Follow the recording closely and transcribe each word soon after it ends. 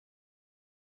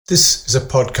This is a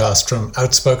podcast from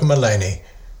Outspoken Maleny,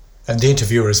 and the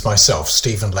interviewer is myself,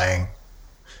 Stephen Lang.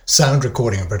 Sound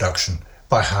recording and production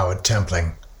by Howard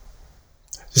Templing.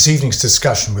 This evening's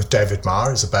discussion with David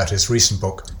Marr is about his recent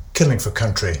book, Killing for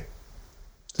Country.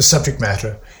 The subject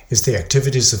matter is the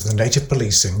activities of the native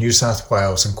police in New South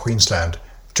Wales and Queensland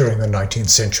during the 19th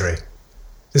century.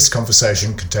 This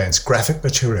conversation contains graphic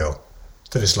material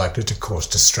that is likely to cause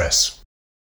distress.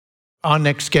 Our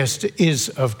next guest is,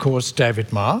 of course,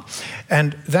 David Marr,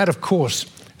 and that, of course,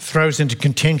 throws into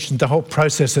contention the whole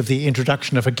process of the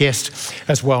introduction of a guest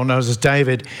as well known as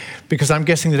David, because I'm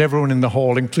guessing that everyone in the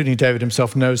hall, including David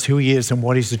himself, knows who he is and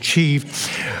what he's achieved.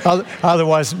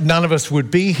 Otherwise, none of us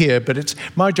would be here, but it's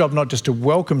my job not just to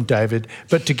welcome David,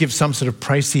 but to give some sort of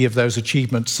précis of those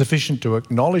achievements sufficient to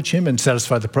acknowledge him and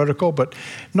satisfy the protocol, but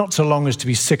not so long as to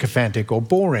be sycophantic or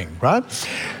boring, right?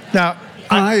 Now,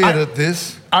 I edit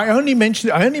this. I only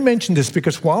mention this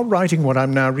because while writing what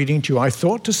I'm now reading to you, I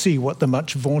thought to see what the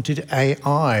much vaunted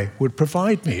AI would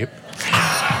provide me.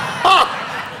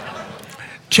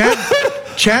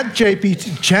 ChatGPT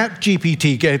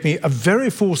gave me a very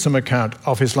fulsome account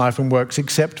of his life and works,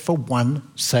 except for one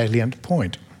salient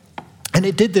point. And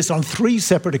it did this on 3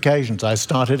 separate occasions. I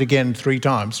started again 3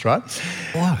 times, right?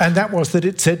 What? And that was that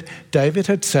it said David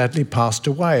had sadly passed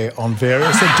away on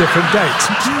various and different dates.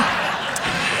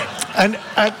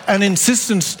 An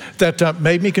insistence that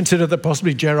made me consider that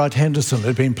possibly Gerard Henderson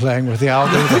had been playing with the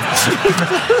algorithm.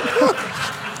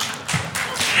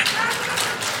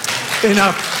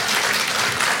 Enough.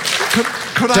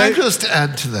 Could I just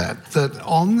add to that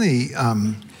on the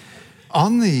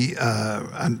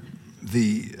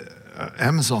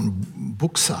Amazon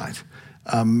book site,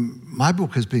 my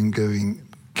book has been going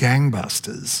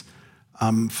gangbusters.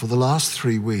 For the last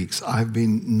 3 weeks, I've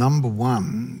been number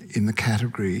 1 in the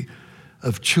category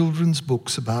of children's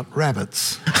books about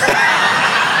rabbits.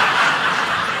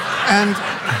 And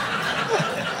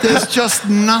there's just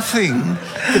nothing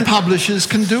the publishers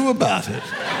can do about it.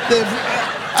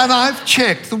 And I've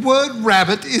checked, the word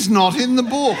rabbit is not in the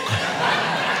book.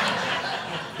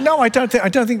 No, I don't think.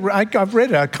 I've read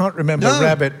it. I can't remember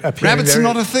rabbit appearing. Rabbit's there.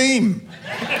 not a theme.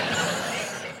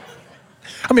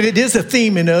 I mean, it is a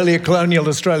theme in earlier colonial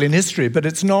Australian history, but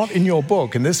it's not in your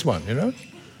book, in this one, you know?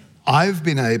 I've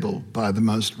been able, by the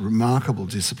most remarkable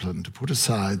discipline, to put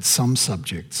aside some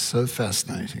subjects so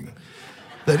fascinating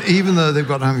that even though they've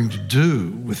got nothing to do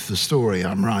with the story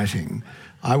I'm writing,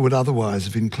 I would otherwise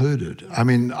have included. I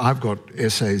mean, I've got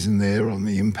essays in there on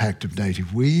the impact of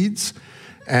native weeds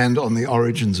and on the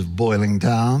origins of boiling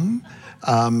down,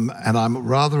 and I'm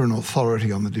rather an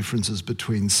authority on the differences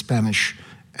between Spanish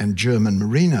and German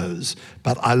merinos,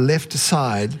 but I left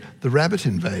aside the rabbit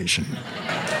invasion.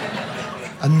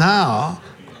 And now,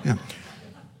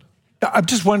 I'm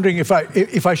just wondering if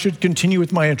I should continue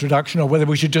with my introduction or whether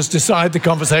we should just decide the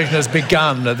conversation has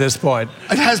begun at this point.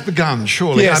 It has begun,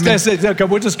 surely. Yes, okay,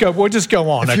 we'll just go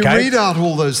on, if okay? If you read out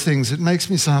all those things, it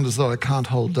makes me sound as though I can't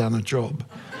hold down a job.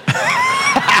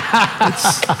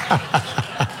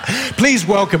 Please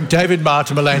welcome David Marr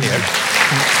to Maleny.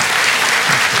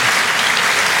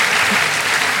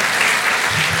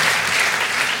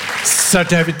 So,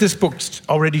 David, this book's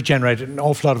already generated an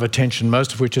awful lot of attention,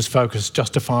 most of which is focused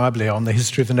justifiably on the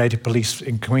history of the native police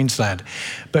in Queensland.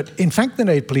 But in fact, the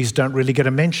native police don't really get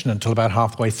a mention until about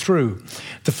halfway through.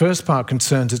 The first part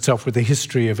concerns itself with the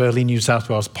history of early New South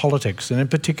Wales politics, and in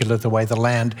particular the way the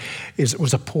land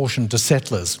was apportioned to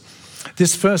settlers.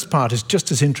 This first part is just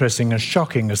as interesting and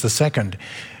shocking as the second.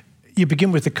 You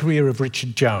begin with the career of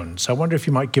Richard Jones. I wonder if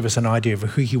you might give us an idea of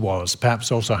who he was,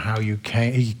 perhaps also how he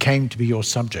came to be your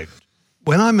subject.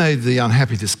 When I made the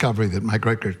unhappy discovery that my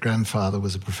great-great-grandfather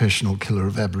was a professional killer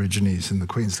of Aborigines in the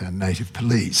Queensland Native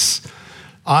Police,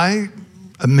 I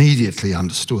immediately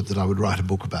understood that I would write a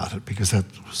book about it because that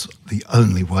was the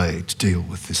only way to deal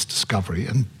with this discovery,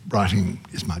 and writing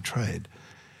is my trade.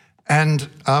 And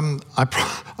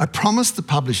I promised the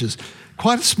publishers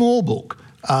quite a small book,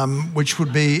 which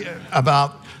would be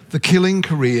about the killing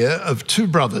career of 2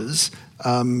 brothers,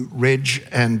 Reg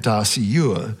and Darcy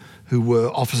Uhr, who were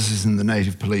officers in the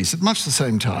Native Police at much the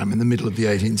same time in the middle of the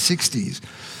 1860s.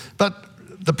 But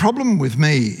the problem with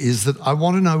me is that I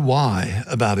want to know why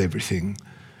about everything.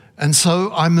 And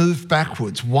so I moved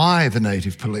backwards. Why the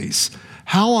Native Police?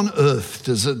 How on earth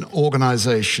does an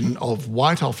organisation of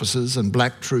white officers and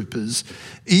black troopers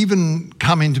even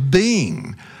come into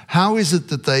being? How is it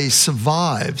that they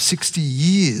survive 60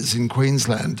 years in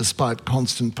Queensland despite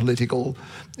constant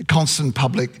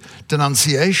public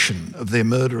denunciation of their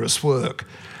murderous work?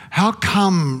 How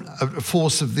come a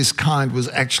force of this kind was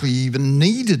actually even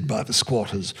needed by the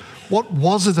squatters? What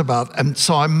was it about? And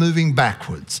so I'm moving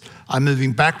backwards. I'm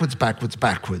moving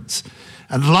backwards.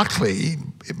 And luckily,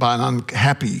 by an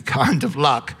unhappy kind of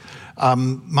luck,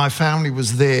 my family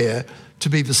was there to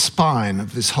be the spine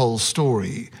of this whole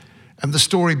story. And the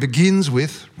story begins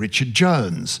with Richard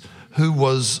Jones, who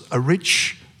was a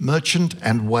rich merchant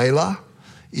and whaler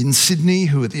in Sydney,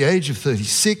 who at the age of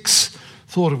 36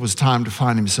 thought it was time to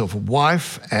find himself a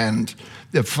wife, and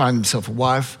he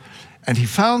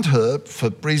found her, for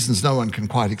reasons no one can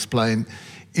quite explain,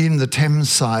 in the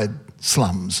Thameside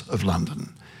slums of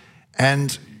London.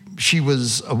 And she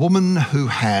was a woman who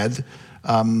had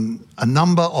a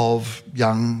number of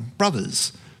young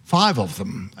brothers, 5 of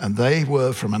them, and they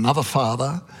were from another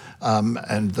father,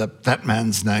 and that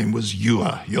man's name was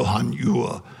Johann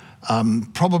Uhr,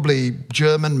 probably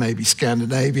German, maybe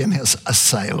Scandinavian, a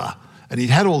sailor. And he'd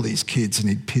had all these kids and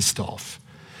he'd pissed off.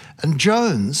 And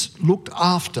Jones looked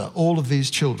after all of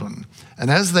these children. And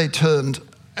as they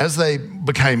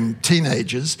became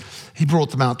teenagers, he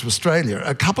brought them out to Australia.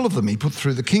 A couple of them he put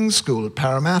through the King's School at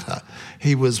Parramatta.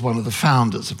 He was one of the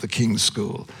founders of the King's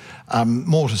School,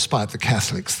 more to spite the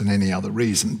Catholics than any other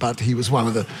reason, but he was one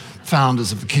of the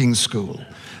founders of the King's School.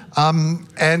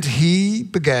 And he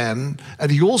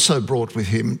also brought with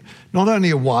him not only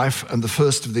a wife and the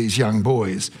first of these young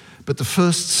boys, but the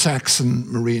first Saxon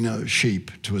merino sheep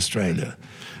to Australia.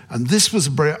 And this was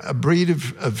a breed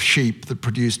of sheep that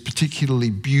produced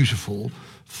particularly beautiful,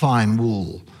 fine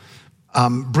wool.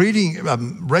 Raising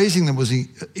them was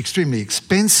extremely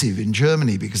expensive in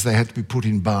Germany because they had to be put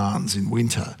in barns in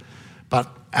winter. But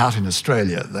out in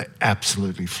Australia, they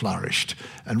absolutely flourished.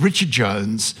 And Richard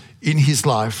Jones, in his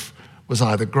life, was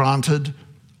either granted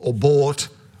or bought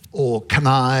or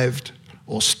connived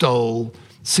or stole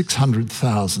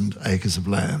 600,000 acres of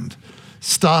land,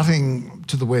 starting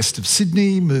to the west of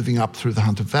Sydney, moving up through the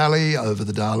Hunter Valley, over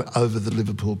the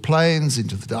Liverpool Plains,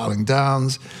 into the Darling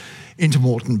Downs, into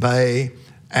Moreton Bay.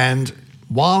 And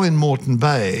while in Moreton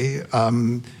Bay,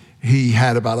 he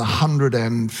had about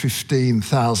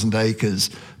 115,000 acres,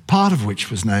 part of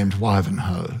which was named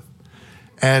Wivenhoe.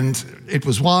 And it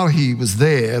was while he was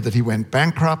there that he went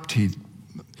bankrupt. He'd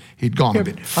gone a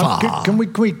bit far. Can we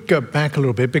go back a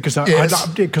little bit? Because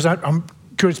I'm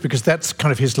curious, because that's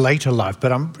kind of his later life.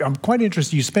 But I'm quite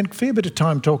interested. You spent a fair bit of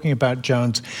time talking about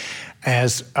Jones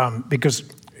as because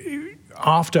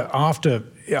after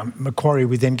Macquarie,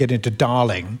 we then get into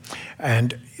Darling,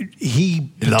 and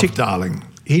he loved Darling.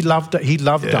 He loved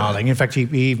Darling. In fact, he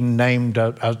even named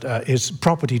his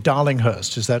property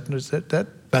Darlinghurst. Is that?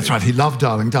 That's right. He loved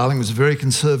Darling. Darling was a very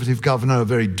conservative governor, a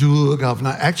very dour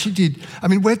governor.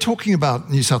 We're talking about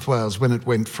New South Wales when it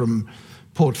went from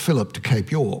Port Phillip to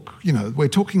Cape York. We're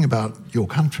talking about your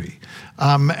country.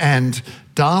 And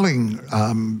Darling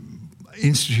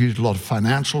instituted a lot of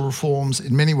financial reforms.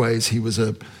 In many ways, he was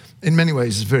a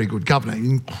very good governor,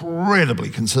 incredibly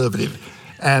conservative.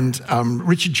 And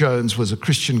Richard Jones was a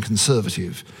Christian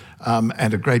conservative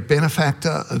and a great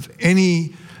benefactor of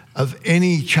any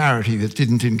charity that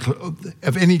didn't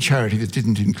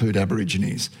include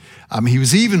Aborigines. He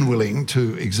was even willing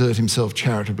to exert himself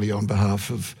charitably on behalf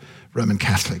of Roman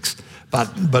Catholics,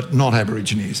 but not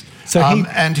Aborigines.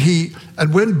 And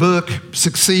when Burke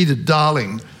succeeded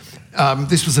Darling,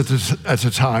 this was at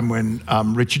a time when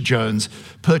Richard Jones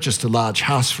purchased a large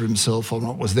house for himself on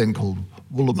what was then called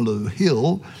Woolloomooloo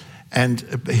Hill, and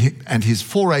his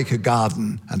 4-acre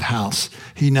garden and house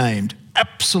he named,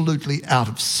 absolutely out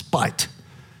of spite,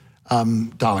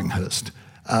 Darlinghurst.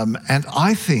 And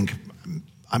I think,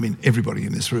 everybody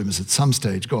in this room has at some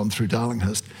stage gone through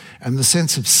Darlinghurst, and the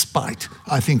sense of spite,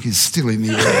 I think, is still in the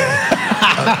air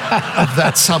of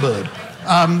that suburb.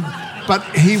 But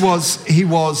he was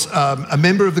a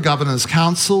member of the Governor's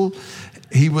Council.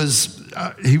 He was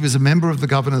a member of the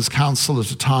Governor's Council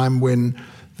at a time when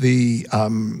the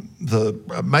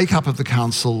makeup of the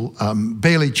council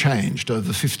barely changed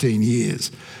over 15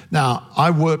 years. Now,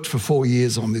 I worked for 4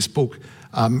 years on this book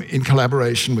in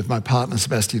collaboration with my partner,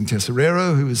 Sebastian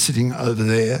Tesoriero, who is sitting over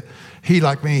there. He,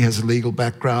 like me, has a legal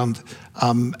background,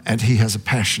 and he has a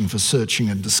passion for searching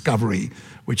and discovery,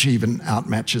 which even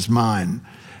outmatches mine.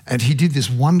 And he did this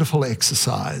wonderful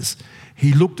exercise.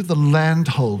 He looked at the land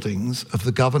holdings of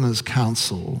the Governor's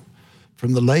Council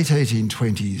from the late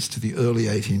 1820s to the early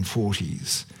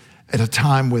 1840s, at a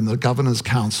time when the Governor's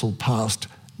Council passed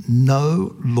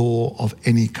no law of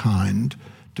any kind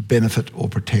to benefit or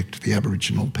protect the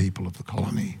Aboriginal people of the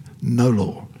colony. No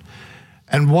law.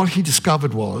 And what he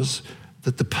discovered was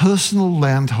that the personal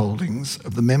land holdings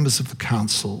of the members of the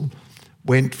council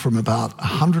went from about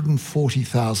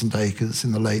 140,000 acres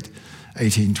in the late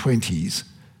 1820s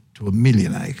to 1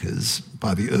 million acres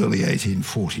by the early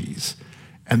 1840s.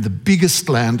 And the biggest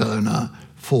landowner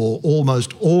for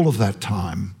almost all of that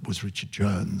time was Richard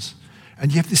Jones.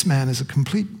 And yet this man is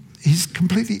he's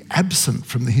completely absent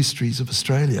from the histories of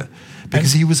Australia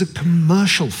because he was a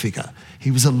commercial figure.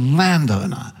 He was a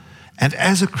landowner. And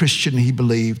as a Christian, he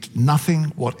believed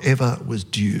nothing whatever was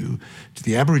due to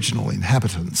the Aboriginal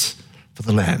inhabitants for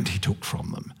the land he took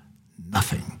from them.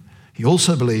 Nothing. He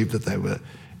also believed that they were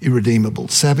irredeemable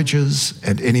savages,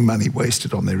 and any money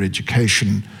wasted on their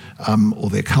education or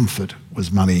their comfort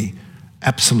was money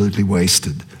absolutely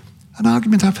wasted. An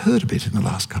argument I've heard a bit in the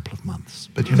last couple of months.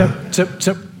 But So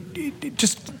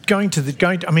just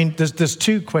there's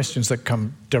two questions that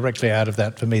come directly out of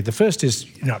that for me. The first is,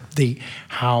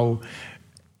 how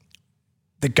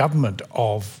the government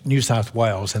of New South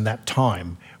Wales in that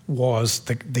time was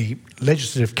the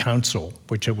Legislative Council,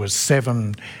 which it was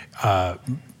 7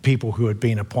 people who had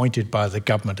been appointed by the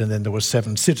government, and then there were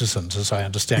 7 citizens, as I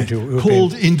understand, who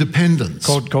called independents.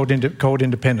 Called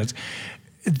independents.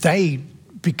 They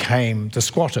became the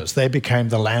squatters. They became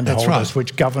the landholders, right,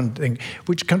 which governed,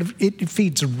 which kind of it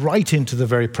feeds right into the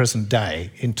very present day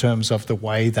in terms of the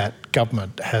way that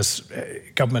government has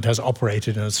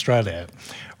operated in Australia,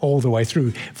 all the way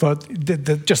through. For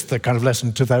just the kind of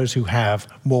lesson to those who have,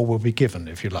 more will be given,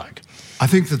 if you like. I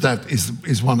think that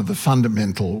is one of the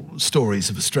fundamental stories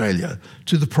of Australia.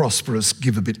 To the prosperous,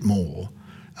 give a bit more.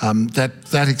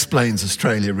 That explains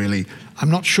Australia, really. I'm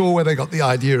not sure where they got the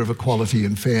idea of equality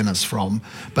and fairness from,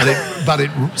 but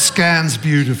it scans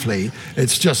beautifully.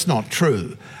 It's just not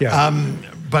true. Yeah.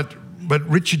 But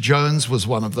Richard Jones was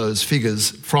one of those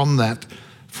figures from that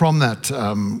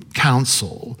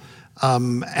council,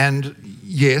 and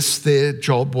yes, their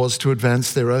job was to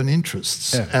advance their own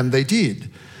interests, yeah, and they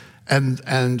did.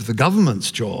 And the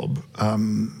government's job. I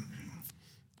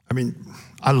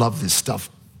love this stuff.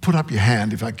 Put up your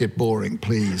hand if I get boring,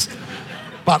 please.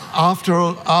 But after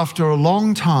a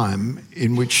long time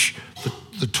in which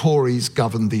the Tories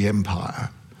governed the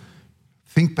empire,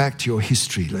 think back to your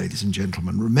history, ladies and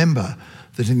gentlemen. Remember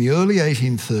that in the early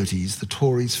 1830s, the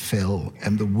Tories fell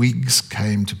and the Whigs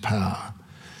came to power.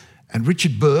 And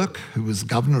Richard Burke, who was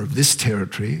governor of this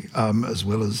territory, as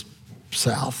well as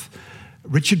South,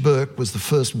 Richard Burke was the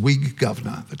first Whig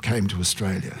governor that came to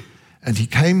Australia. And he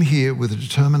came here with a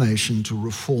determination to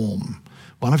reform.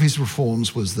 One of his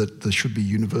reforms was that there should be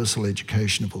universal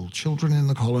education of all children in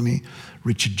the colony.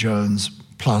 Richard Jones,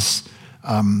 plus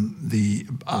the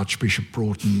Archbishop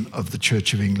Broughton of the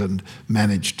Church of England,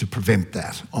 managed to prevent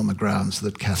that on the grounds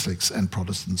that Catholics and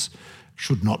Protestants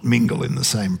should not mingle in the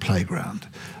same playground.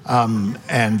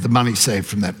 And the money saved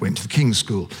from that went to the King's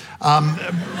School.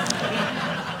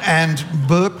 And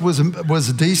Burke was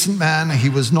a decent man. He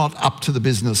was not up to the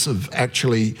business of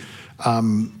actually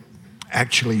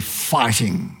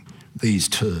fighting these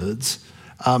turds,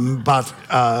 but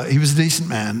he was a decent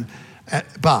man.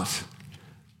 But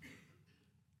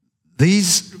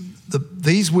these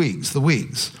Whigs, the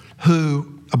Whigs,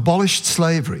 who abolished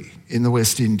slavery in the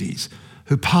West Indies,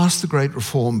 who passed the Great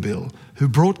Reform Bill, who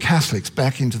brought Catholics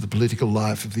back into the political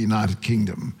life of the United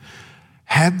Kingdom,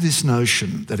 had this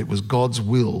notion that it was God's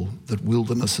will that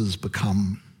wildernesses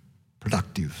become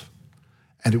productive.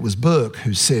 And it was Burke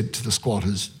who said to the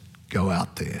squatters, go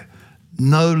out there.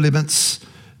 No limits,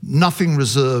 nothing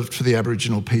reserved for the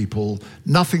Aboriginal people,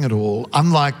 nothing at all.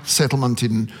 Unlike settlement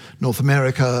in North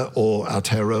America or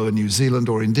Aotearoa, New Zealand,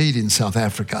 or indeed in South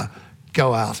Africa,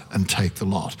 go out and take the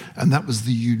lot. And that was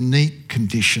the unique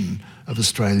condition of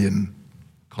Australian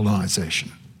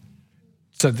colonisation.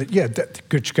 So, that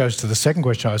which goes to the second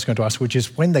question I was going to ask, which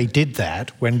is when they did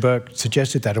that, when Burke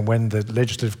suggested that and when the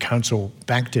Legislative Council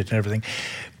backed it and everything,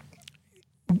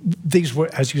 these were,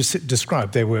 as you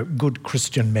described, they were good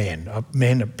Christian men,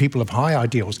 people of high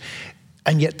ideals,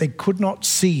 and yet they could not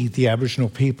see the Aboriginal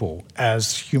people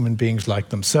as human beings like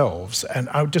themselves. And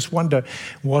I would just wonder,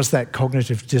 was that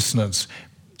cognitive dissonance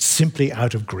simply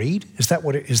out of greed? Is that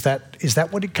what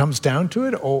it comes down to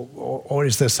it, or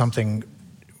is there something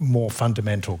more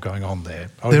fundamental going on there?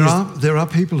 There are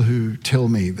people who tell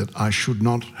me that I should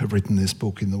not have written this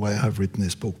book in the way I've written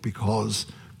this book because,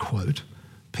 quote,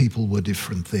 people were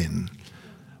different then.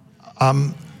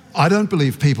 I don't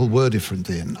believe people were different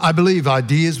then. I believe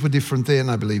ideas were different then.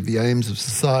 I believe the aims of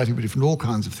society were different, all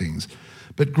kinds of things.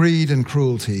 But greed and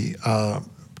cruelty are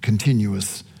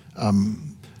continuously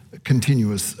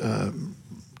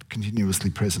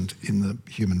present in the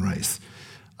human race.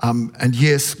 And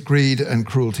yes, greed and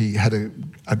cruelty had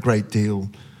a great deal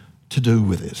to do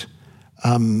with it.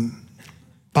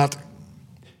 But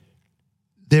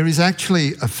There is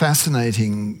actually a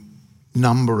fascinating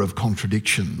number of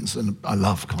contradictions, and I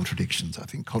love contradictions. I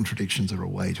think contradictions are a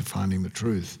way to finding the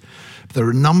truth. But there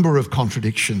are a number of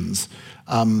contradictions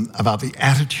about the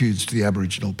attitudes to the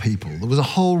Aboriginal people. There was a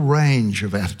whole range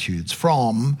of attitudes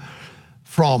from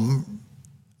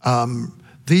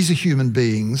these are human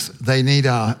beings, they need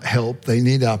our help, they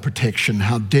need our protection,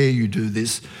 how dare you do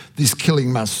this, this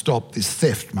killing must stop, this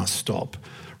theft must stop,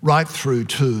 right through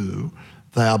to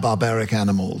they are barbaric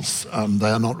animals, they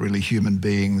are not really human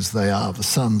beings, they are the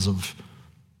sons of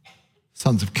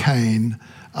Cain,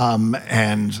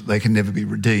 and they can never be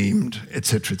redeemed,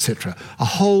 etc., etc. A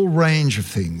whole range of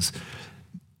things.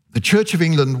 The Church of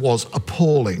England was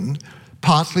appalling,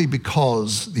 partly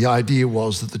because the idea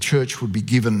was that the church would be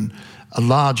given a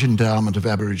large endowment of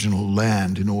Aboriginal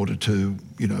land in order to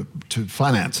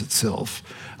finance itself,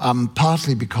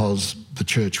 partly because the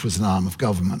church was an arm of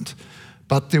government.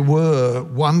 But there were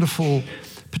wonderful,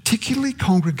 particularly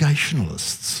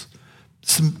Congregationalists,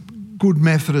 some good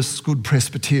Methodists, good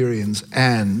Presbyterians,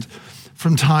 and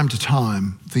from time to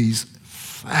time, these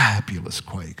fabulous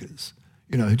Quakers,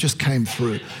 who just came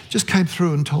through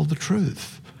and told the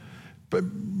truth. But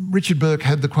Richard Burke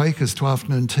had the Quakers to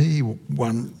afternoon tea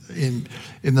one in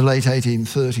the late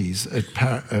 1830s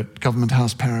at Government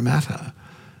House, Parramatta,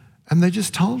 and they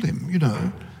just told him,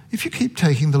 if you keep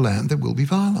taking the land, there will be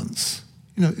violence.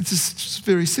 It's just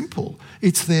very simple.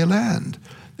 It's their land.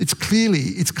 It's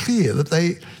clear that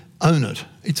they own it.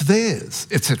 It's theirs,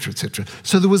 etc., etc.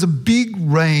 So there was a big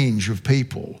range of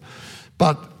people,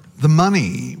 but the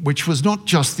money, which was not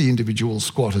just the individual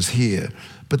squatters here,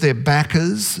 but their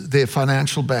backers, their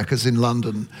financial backers in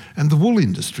London, and the wool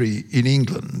industry in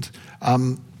England,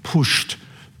 pushed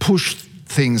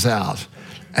things out,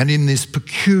 and in this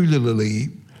peculiarly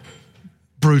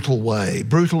brutal way,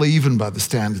 brutal even by the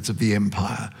standards of the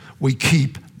empire. We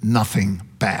keep nothing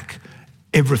back.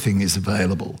 Everything is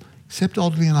available, except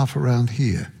oddly enough around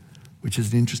here, which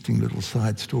is an interesting little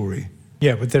side story.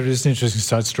 Yeah, but there is an interesting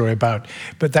side story but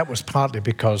that was partly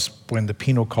because when the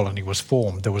penal colony was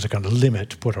formed, there was a kind of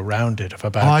limit put around it of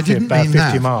about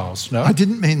 50 miles. No? I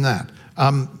didn't mean that.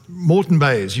 Moreton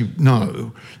Bay, as you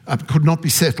know, could not be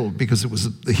settled because it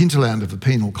was the hinterland of the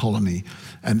penal colony,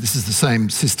 and this is the same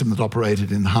system that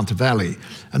operated in the Hunter Valley.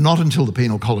 And not until the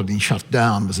penal colony shut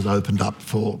down was it opened up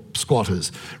for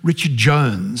squatters. Richard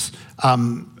Jones,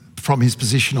 from his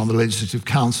position on the Legislative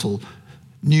Council,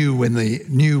 knew when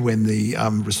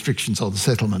the restrictions on the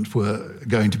settlement were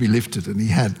going to be lifted, and he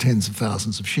had tens of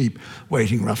thousands of sheep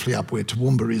waiting roughly up where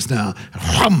Toowoomba is now.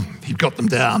 He'd got them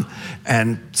down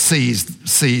and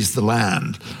seized the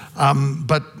land.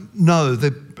 But no,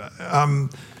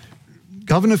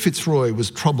 Governor Fitzroy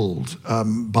was troubled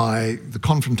by the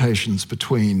confrontations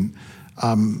between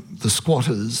the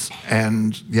squatters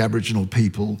and the Aboriginal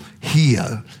people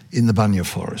here in the Bunya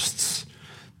forests,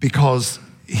 because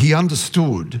he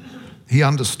understood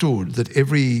that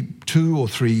every 2 or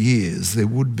 3 years there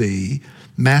would be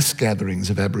mass gatherings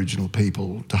of Aboriginal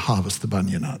people to harvest the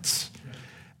bunya nuts,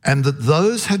 and that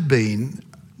those had been,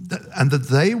 and that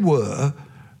they were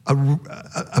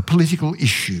a political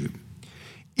issue.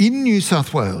 In New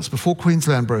South Wales, before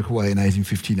Queensland broke away in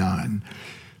 1859,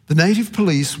 the native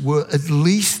police were at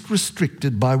least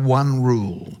restricted by one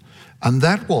rule, and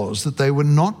that was that they were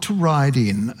not to ride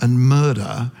in and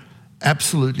murder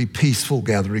absolutely peaceful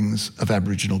gatherings of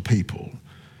Aboriginal people.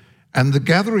 And the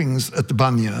gatherings at the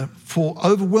Bunya,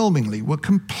 overwhelmingly, were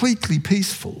completely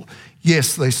peaceful.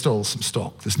 Yes, they stole some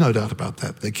stock. There's no doubt about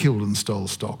that. They killed and stole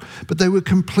stock. But they were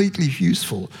completely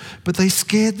useful. But they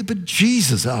scared the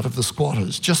bejesus out of the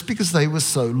squatters just because they were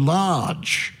so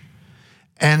large.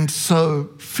 And so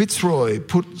Fitzroy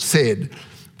said,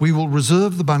 we will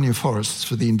reserve the Bunya forests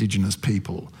for the Indigenous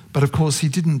people. But of course he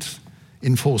didn't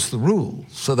enforce the rule,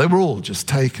 so they were all just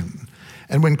taken.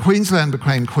 And when Queensland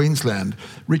became Queensland,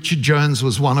 Richard Jones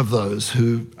was one of those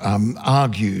who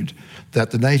argued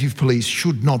that the native police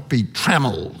should not be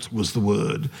trammelled, was the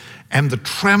word. And the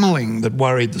trammelling that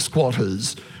worried the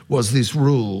squatters was this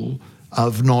rule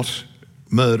of not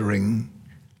murdering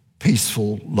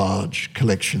peaceful, large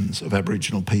collections of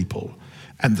Aboriginal people.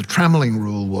 And the trammelling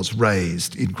rule was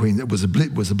raised in Queensland,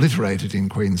 it was obliterated in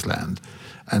Queensland.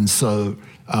 And so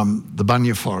the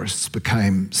Bunya forests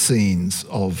became scenes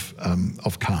of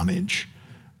carnage.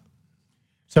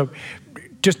 So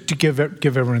just to give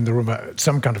everyone in the room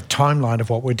some kind of timeline of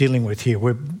what we're dealing with here,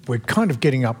 we're kind of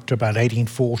getting up to about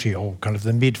 1840 or kind of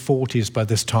the mid-40s by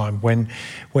this time when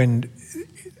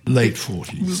late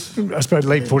 40s. I suppose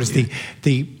late 40s,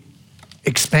 the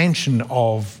expansion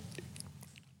of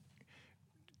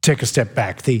take a step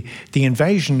back. The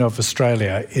invasion of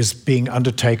Australia is being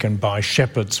undertaken by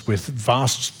shepherds with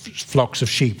vast flocks of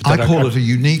sheep. I call it a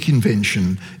unique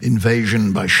invasion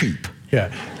by sheep.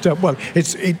 Yeah. So, well,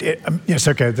 yes,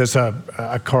 okay, there's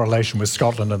a correlation with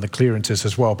Scotland and the clearances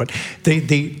as well, but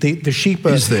the sheep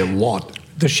are... Is there what?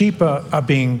 The sheep are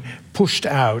being pushed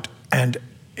out, and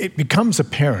it becomes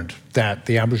apparent that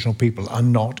the Aboriginal people are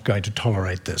not going to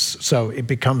tolerate this. So it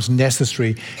becomes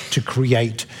necessary to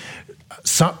create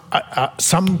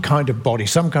some kind of body,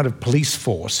 some kind of police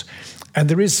force, and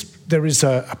there is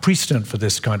a precedent for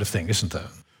this kind of thing, isn't there?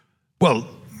 Well,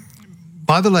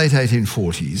 by the late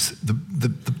 1840s,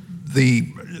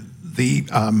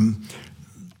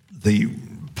 the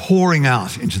pouring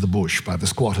out into the bush by the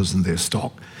squatters and their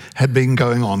stock had been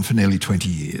going on for nearly 20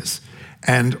 years,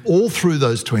 and all through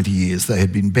those 20 years, they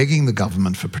had been begging the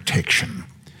government for protection,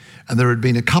 and there had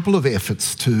been a couple of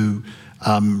efforts to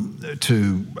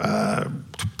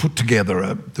put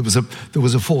together there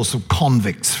was a force of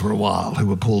convicts for a while who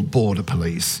were called border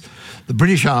police. The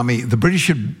British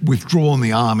had withdrawn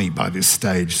the army by this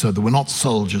stage, so there were not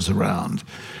soldiers around.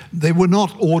 They were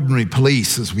not ordinary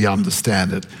police as we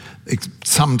understand it.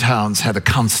 Some towns had a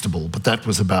constable, but that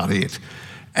was about it.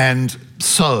 And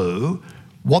so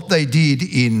what they did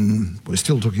we're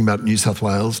still talking about New South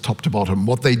Wales, top to bottom,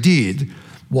 what they did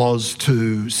was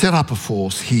to set up a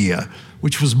force here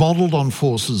which was modelled on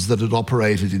forces that had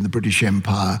operated in the British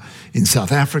Empire, in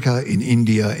South Africa, in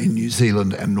India, in New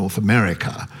Zealand and North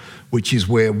America, which is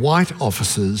where white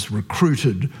officers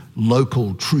recruited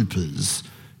local troopers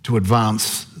to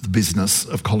advance the business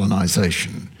of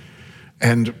colonisation.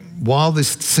 And while this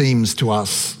seems to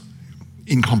us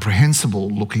incomprehensible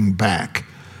looking back,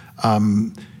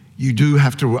 you do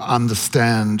have to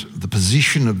understand the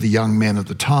position of the young men at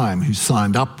the time who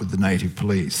signed up with the native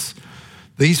police.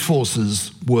 These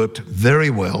forces worked very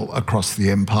well across the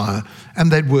empire,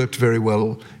 and they'd worked very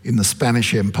well in the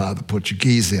Spanish Empire, the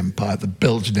Portuguese Empire, the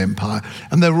Belgian Empire,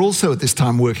 and they were also at this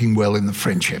time working well in the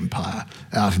French Empire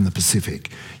out in the Pacific.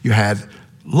 You had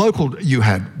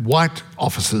white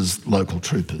officers, local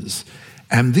troopers,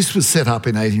 and this was set up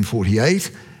in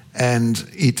 1848, and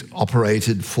it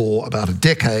operated for about a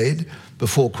decade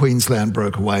before Queensland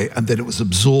broke away, and then it was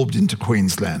absorbed into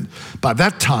Queensland. By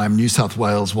that time, New South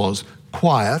Wales was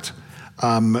quiet.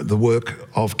 The work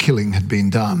of killing had been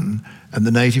done, and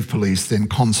the native police then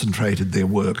concentrated their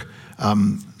work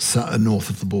north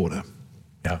of the border.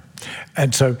 Yeah,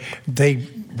 and so they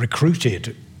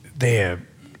recruited their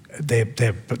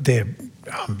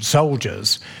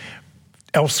soldiers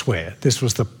elsewhere. This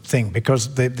was the thing,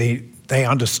 because they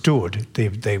understood,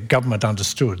 the government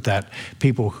understood that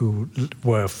people who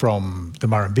were from the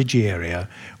Murrumbidgee area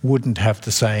wouldn't have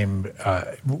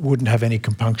any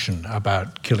compunction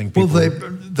about killing people. Well,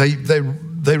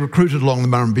 they recruited along the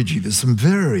Murrumbidgee.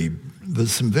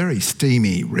 There's some very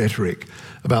steamy rhetoric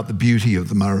about the beauty of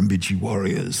the Murrumbidgee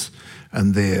warriors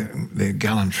and their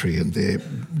gallantry and their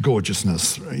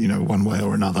gorgeousness, one way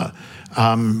or another.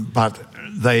 But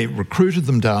they recruited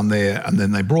them down there, and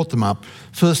then they brought them up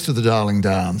first to the Darling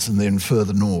Downs and then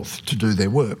further north to do their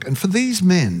work. And for these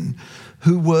men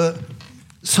who were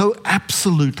so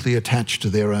absolutely attached to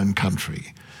their own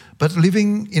country, but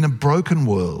living in a broken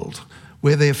world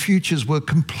where their futures were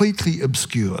completely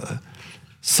obscure,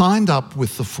 signed up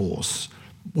with the force,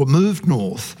 were moved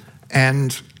north,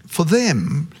 and for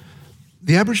them,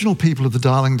 the Aboriginal people of the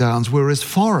Darling Downs were as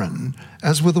foreign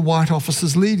as were the white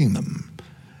officers leading them.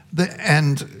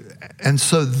 And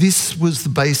so this was the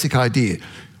basic idea.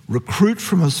 Recruit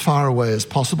from as far away as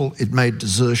possible. It made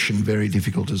desertion very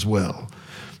difficult as well.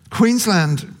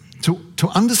 Queensland, to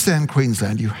understand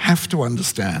Queensland, you have to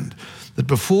understand that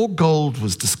before gold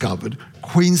was discovered,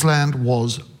 Queensland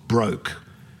was broke.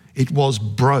 It was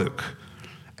broke.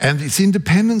 And its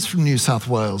independence from New South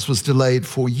Wales was delayed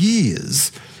for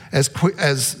years as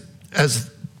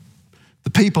the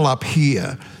people up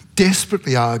here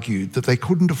desperately argued that they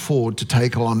couldn't afford to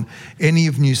take on any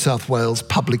of New South Wales'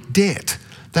 public debt.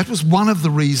 That was one of the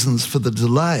reasons for the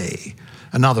delay.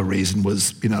 Another reason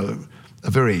was, a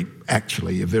very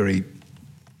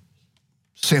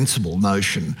sensible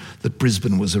notion that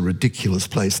Brisbane was a ridiculous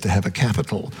place to have a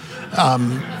capital.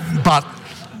 But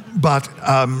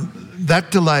that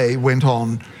delay went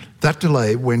on. That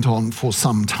delay went on for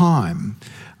some time.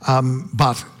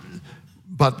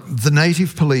 But the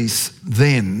native police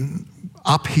then,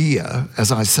 up here,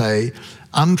 as I say,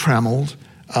 untrammelled,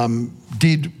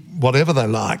 did whatever they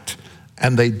liked,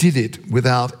 and they did it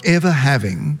without ever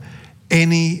having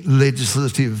any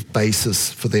legislative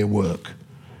basis for their work.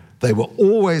 They were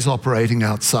always operating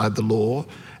outside the law,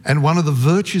 And one of the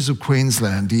virtues of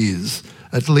Queensland is,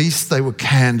 at least they were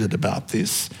candid about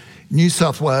this. New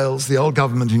South Wales, the old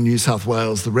government in New South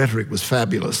Wales, the rhetoric was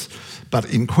fabulous. But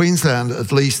in Queensland,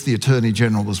 at least the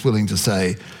Attorney-General was willing to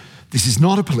say, this is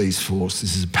not a police force,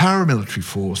 this is a paramilitary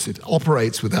force, it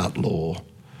operates without law,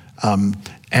 and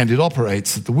it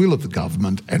operates at the will of the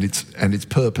government, and its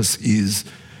purpose is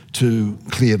to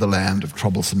clear the land of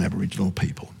troublesome Aboriginal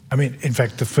people. I mean, in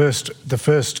fact, the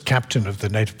first captain of the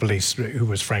Native Police, who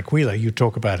was Frank Wheeler, you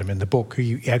talk about him in the book,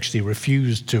 he actually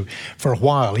refused to, for a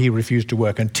while, he refused to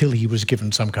work until he was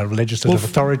given some kind of legislative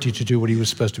authority to do what he was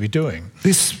supposed to be doing.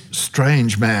 This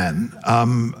strange man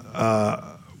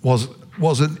was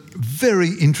a very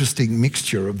interesting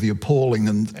mixture of the appalling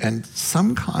and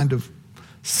some kind of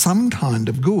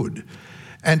good.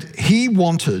 And he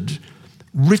wanted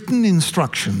written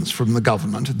instructions from the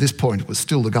government, at this point it was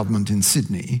still the government in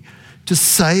Sydney, to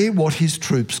say what his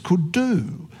troops could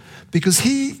do. Because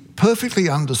he perfectly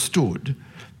understood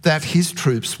that his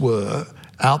troops were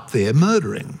out there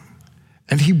murdering.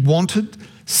 And he wanted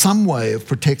some way of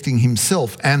protecting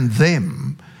himself and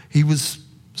them. He was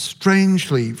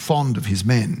strangely fond of his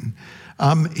men,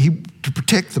 to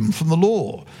protect them from the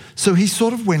law. So he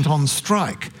sort of went on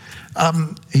strike.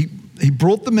 He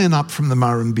brought the men up from the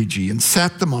Murrumbidgee and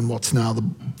sat them on what's now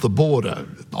the border,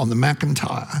 on the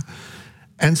McIntyre,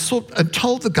 and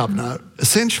told the governor,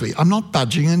 essentially, I'm not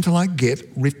budging until I get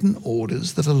written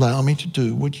orders that allow me to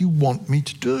do what you want me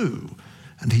to do.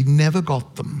 And he never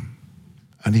got them.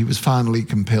 And he was finally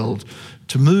compelled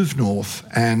to move north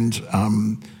and,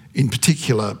 in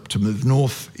particular, to move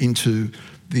north into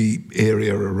the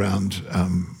area around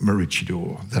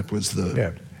Maroochydore. That was the...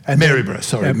 Yeah. Maryborough,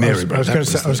 sorry, Maryborough. I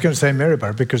was going to say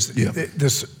Maryborough because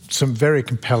there's some very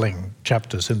compelling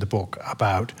chapters in the book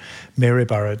about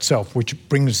Maryborough itself, which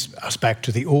brings us back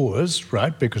to the Uhrs,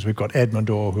 right? Because we've got Edmund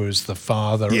Uhr, who is the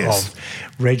father of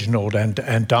Reginald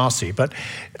and Darcy, but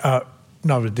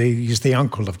no, he's the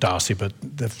uncle of Darcy, but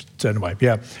anyway,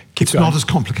 yeah. It's not as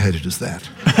complicated as that.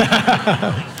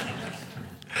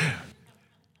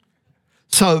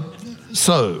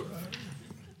 So.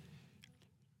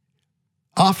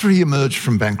 After he emerged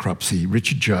from bankruptcy,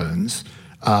 Richard Jones,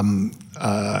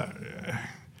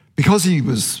 because he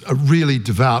was a really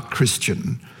devout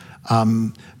Christian,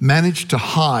 managed to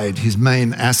hide his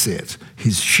main asset,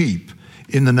 his sheep,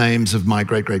 in the names of my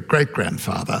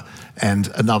great-great-great-grandfather and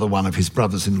another one of his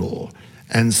brothers-in-law.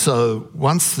 And so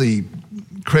once the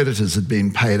creditors had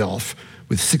been paid off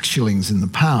with 6 shillings in the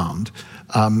pound,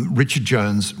 Richard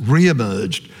Jones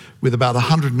re-emerged with about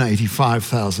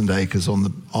 185,000 acres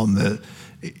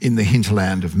in the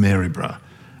hinterland of Maryborough.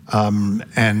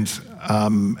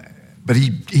 But he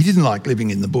didn't like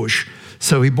living in the bush,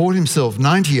 so he bought himself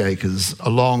 90 acres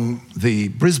along the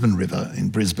Brisbane River in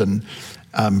Brisbane,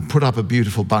 put up a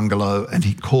beautiful bungalow, and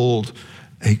he called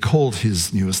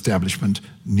his new establishment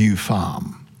New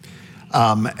Farm.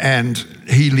 And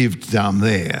he lived down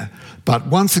there. But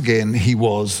once again, he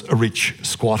was a rich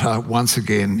squatter. Once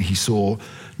again, he saw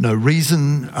no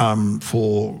reason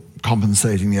for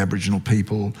compensating the Aboriginal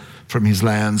people from his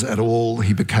lands at all.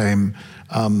 He became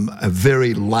a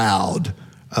very loud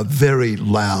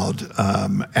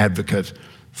advocate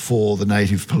for the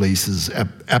native police's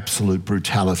absolute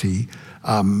brutality.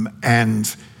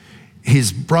 And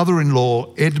his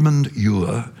brother-in-law, Edmund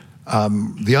Uhr,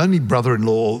 the only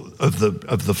brother-in-law of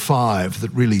the 5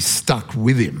 that really stuck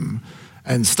with him,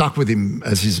 and stuck with him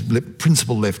as his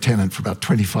principal lieutenant for about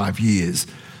 25 years,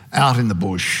 out in the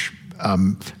bush,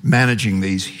 managing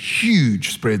these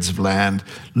huge spreads of land,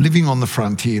 living on the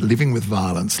frontier, living with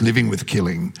violence, living with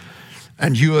killing.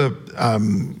 And Uhr,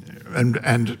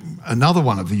 and another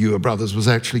one of the Uhr brothers was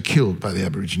actually killed by the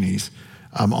Aborigines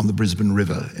on the Brisbane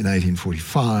River in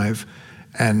 1845,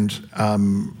 and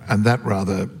that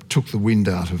rather took the wind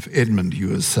out of Edmund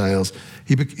Uhr's sails.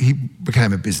 He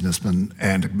became a businessman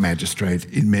and a magistrate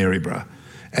in Maryborough,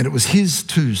 and it was his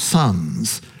 2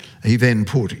 sons he then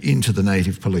put into the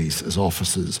native police as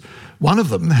officers. One of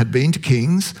them had been to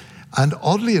King's, and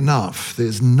oddly enough,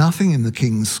 there's nothing in the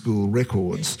King's School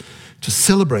records to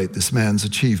celebrate this man's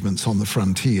achievements on the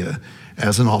frontier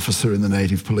as an officer in the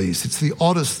native police. It's the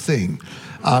oddest thing.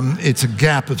 It's a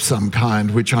gap of some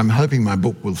kind, which I'm hoping my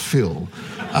book will fill.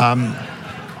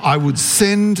 I would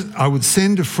send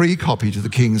a free copy to the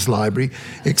King's Library,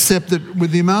 except that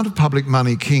with the amount of public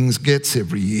money King's gets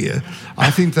every year, I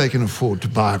think they can afford to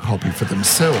buy a copy for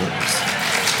themselves.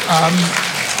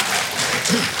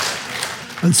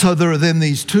 And so there are then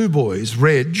these 2 boys,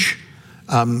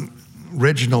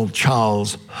 Reginald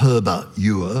Charles Herbert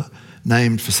Uhr,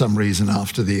 named for some reason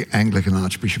after the Anglican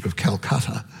Archbishop of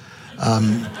Calcutta,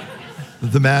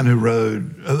 the man who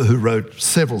wrote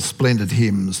several splendid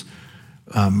hymns,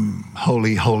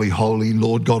 Holy, Holy, Holy,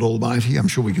 Lord God Almighty. I'm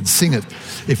sure we could sing it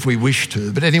if we wish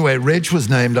to. But anyway, Reg was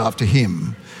named after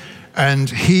him. And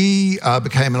he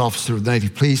became an officer of the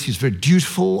Native Police. He was a very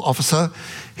dutiful officer.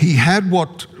 He had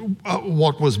what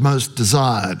was most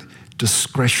desired,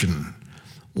 discretion.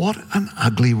 What an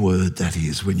ugly word that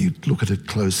is when you look at it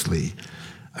closely.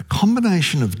 A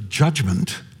combination of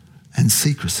judgment and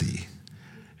secrecy.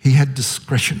 He had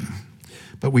discretion.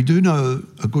 But we do know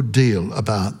a good deal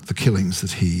about the killings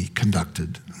that he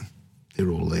conducted.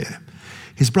 They're all there.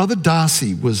 His brother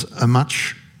Darcy was a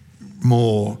much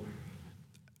more,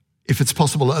 if it's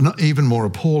possible, an even more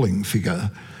appalling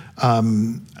figure, a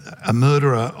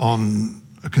murderer on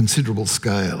a considerable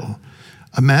scale,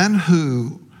 a man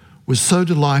who was so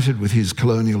delighted with his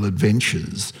colonial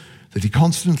adventures that he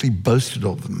constantly boasted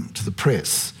of them to the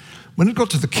press. When it got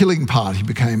to the killing part, he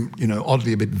became,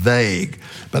 oddly a bit vague.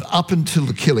 But up until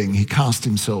the killing, he cast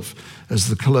himself as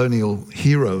the colonial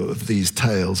hero of these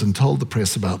tales and told the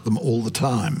press about them all the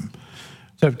time.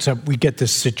 So we get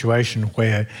this situation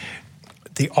where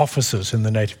the officers in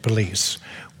the Native Police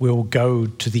will go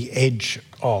to the edge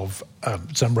of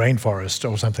some rainforest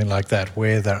or something like that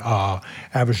where there are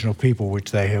Aboriginal people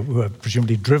who are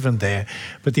presumably driven there,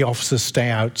 but the officers stay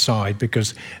outside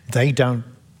because they don't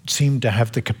seem to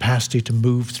have the capacity to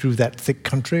move through that thick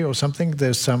country or something.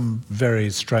 There's some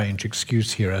very strange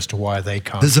excuse here as to why they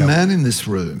can't. There's a man in this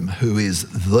room who is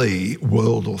the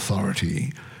world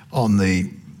authority on the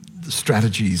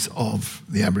strategies of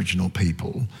the Aboriginal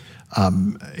people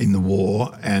in the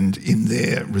war and in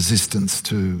their resistance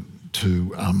to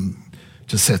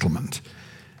settlement.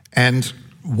 And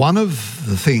one of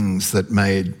the things that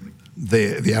made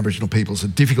the Aboriginal people so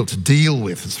difficult to deal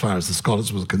with as far as the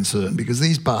scholars were concerned, because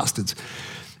these bastards,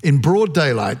 in broad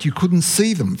daylight, you couldn't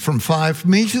see them from 5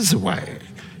 metres away.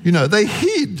 They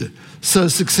hid so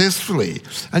successfully,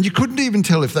 and you couldn't even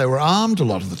tell if they were armed a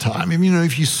lot of the time.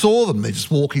 If you saw them, they're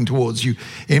just walking towards you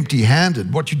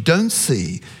empty-handed. What you don't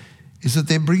see is that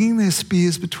they're bringing their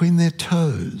spears between their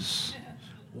toes,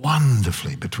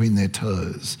 wonderfully between their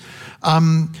toes.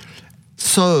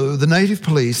 So the Native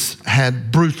Police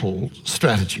had brutal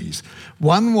strategies.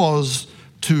 One was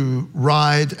to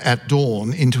ride at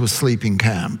dawn into a sleeping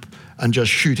camp and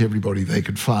just shoot everybody they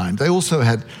could find. They also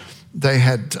had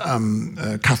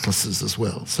cutlasses as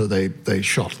well, so they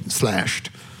shot and slashed.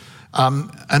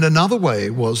 And another way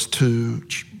was to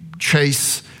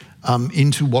chase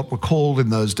into what were called in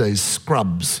those days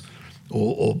scrubs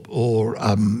or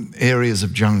areas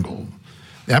of jungle.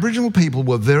 The Aboriginal people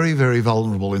were very, very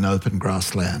vulnerable in open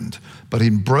grassland, but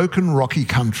in broken rocky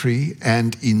country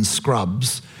and in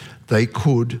scrubs, they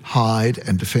could hide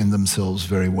and defend themselves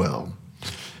very well.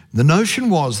 The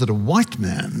notion was that a white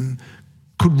man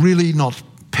could really not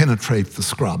penetrate the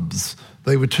scrubs.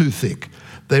 They were too thick.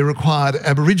 They required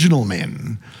Aboriginal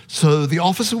men. So the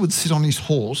officer would sit on his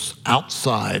horse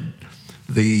outside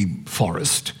the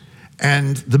forest,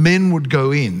 and the men would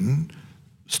go in.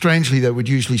 Strangely, they would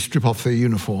usually strip off their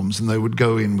uniforms and they would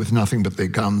go in with nothing but their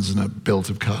guns and a belt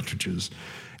of cartridges,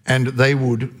 and they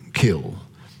would kill.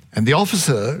 And the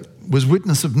officer was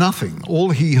witness of nothing. All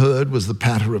he heard was the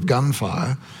patter of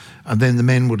gunfire, and then the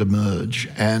men would emerge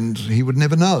and he would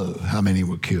never know how many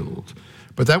were killed.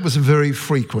 But that was a very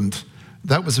frequent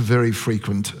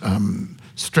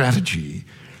strategy.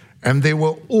 And there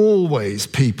were always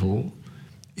people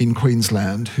in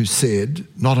Queensland who said,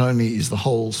 not only is the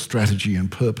whole strategy and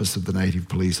purpose of the Native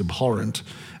Police abhorrent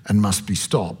and must be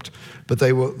stopped, but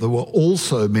there were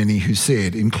also many who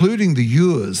said, including the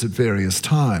Urs at various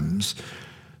times,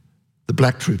 the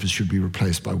black troopers should be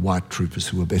replaced by white troopers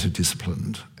who are better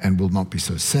disciplined and will not be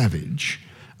so savage.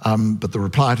 But the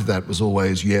reply to that was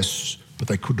always yes, but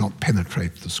they could not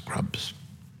penetrate the scrubs.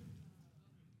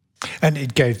 And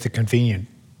it gave the convenient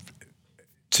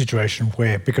situation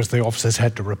where, because the officers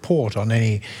had to report on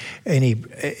any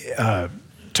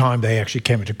time they actually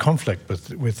came into conflict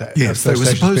with that. Yes, they were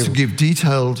supposed to give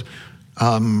detailed,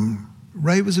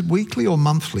 Ray, was it weekly or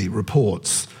monthly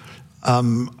reports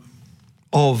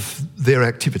of their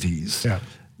activities. Yeah.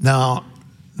 Now,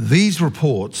 these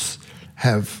reports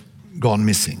have gone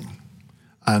missing.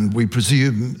 And we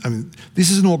presume, this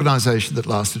is an organisation that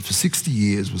lasted for 60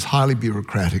 years, was highly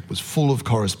bureaucratic, was full of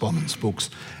correspondence books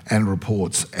and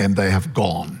reports, and they have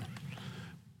gone.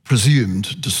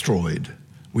 Presumed destroyed.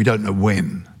 We don't know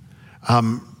when.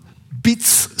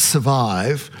 Bits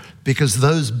survive because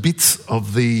those bits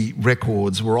of the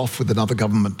records were off with another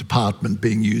government department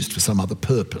being used for some other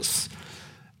purpose.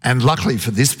 And luckily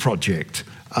for this project,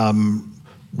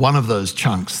 One of those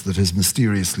chunks that has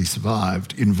mysteriously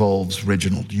survived involves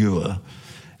Reginald Uhr,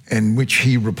 in which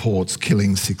he reports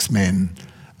killing 6 men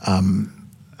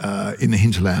in the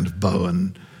hinterland of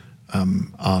Bowen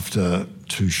after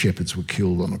 2 shepherds were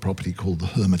killed on a property called the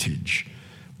Hermitage.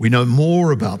 We know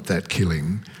more about that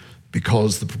killing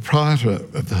because the proprietor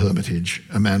of the Hermitage,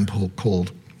 a man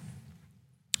called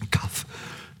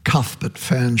Cuthbert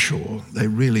Fanshawe, they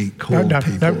really called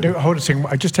people... No, hold a second.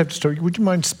 I just have to stop. Would you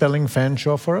mind spelling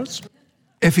Fanshawe for us?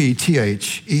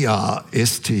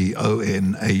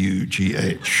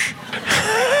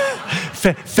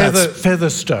 Fetherstonaughg.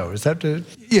 Featherstowe, is that it?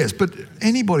 Yes, but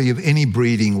anybody of any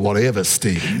breeding whatever,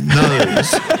 Stephen,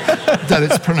 knows that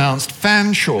it's pronounced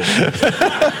Fanshawe.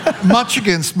 Much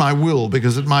against my will,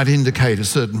 because it might indicate a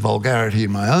certain vulgarity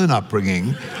in my own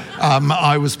upbringing,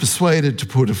 I was persuaded to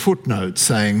put a footnote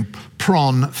saying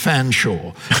Prawn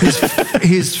Fanshawe.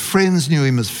 His friends knew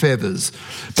him as Feathers.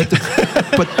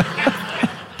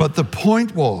 But the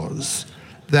point was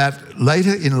that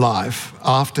later in life,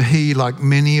 after he, like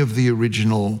many of the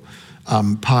original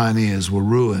pioneers, were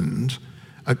ruined,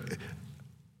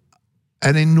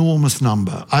 an enormous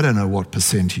number, I don't know what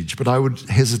percentage, but I wouldn't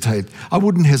hesitate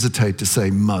to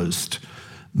say most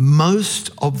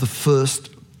of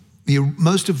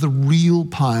the real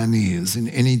pioneers in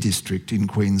any district in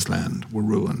Queensland were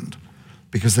ruined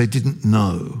because they didn't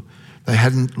know, they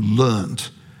hadn't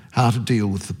learnt how to deal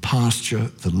with the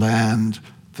pasture, the land,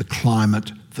 the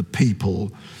climate, the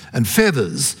people. And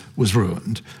Feathers was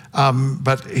ruined,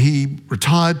 but he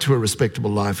retired to a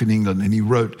respectable life in England and he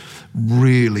wrote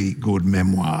really good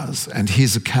memoirs. And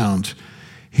his account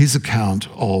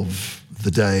of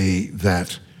the day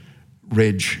that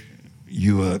Reg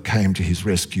Uhr came to his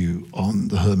rescue on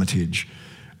the Hermitage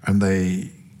and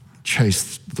they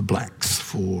chased the blacks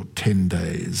for 10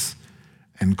 days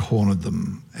and cornered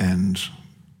them and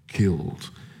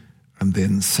killed, and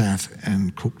then sat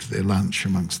and cooked their lunch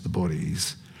amongst the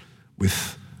bodies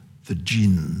with the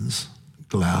gins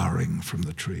glowering from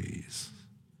the trees.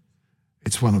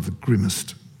 It's one of the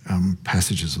grimmest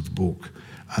passages of the book,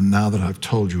 and now that I've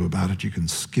told you about it, you can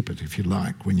skip it if you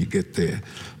like when you get there.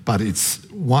 But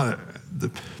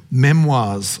the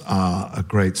memoirs are a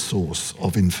great source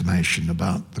of information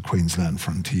about the Queensland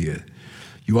frontier.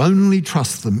 You only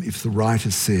trust them if the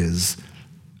writer says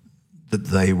that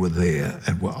they were there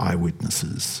and were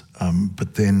eyewitnesses,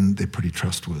 but then they're pretty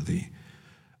trustworthy.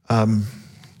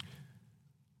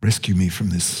 Rescue me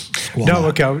from this squalor. No,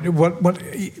 okay.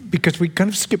 Because we kind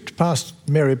of skipped past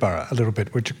Maryborough a little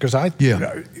bit, because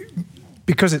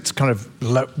it's kind of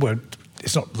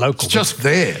it's not local. It's just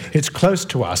there. It's close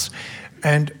to us,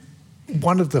 and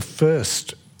one of the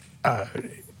first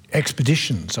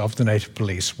expeditions of the Native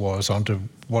Police was onto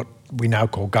what we now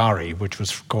call Gari, which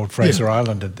was called Fraser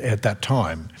Island at that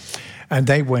time. And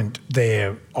they went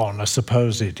there on a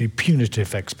supposedly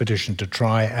punitive expedition to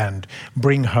try and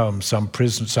bring home some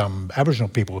Aboriginal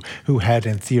people who had,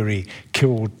 in theory,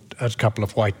 killed a couple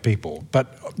of white people.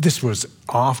 But this was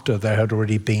after there had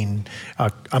already been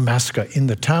a massacre in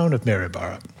the town of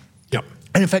Maryborough. Yep.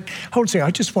 And in fact, hold on a second,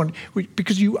 I just want,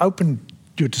 because you opened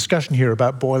your discussion here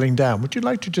about boiling down, would you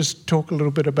like to just talk a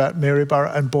little bit about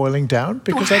Maryborough and boiling down?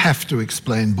 Because I have to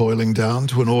explain boiling down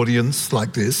to an audience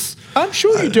like this. I'm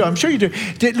sure you do.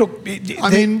 Look,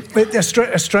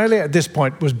 Australia at this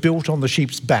point was built on the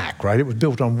sheep's back, right? It was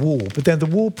built on wool, but then the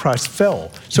wool price fell.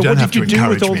 So what did you do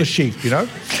with all the sheep, you know?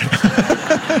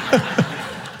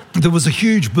 There was a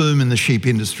huge boom in the sheep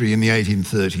industry in the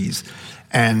 1830s.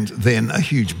 And then a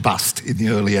huge bust in the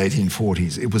early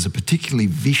 1840s. It was a particularly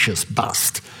vicious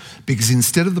bust because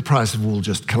instead of the price of wool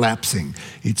just collapsing,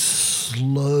 it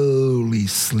slowly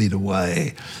slid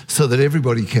away so that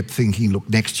everybody kept thinking, look,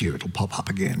 next year it'll pop up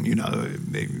again. You know,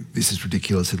 this is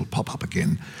ridiculous, it'll pop up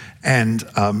again. And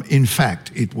in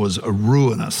fact, it was a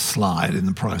ruinous slide in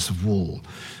the price of wool.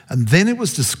 And then it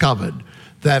was discovered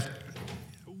that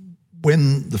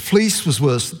when the fleece was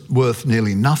worth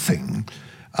nearly nothing,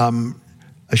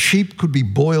 a sheep could be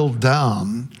boiled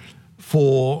down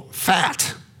for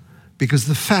fat because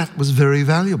the fat was very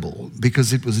valuable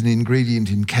because it was an ingredient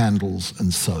in candles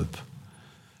and soap.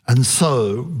 And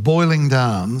so boiling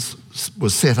downs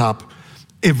was set up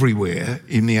everywhere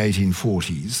in the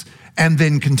 1840s and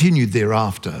then continued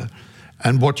thereafter.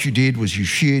 And what you did was you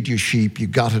sheared your sheep, you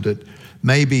gutted it,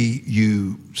 maybe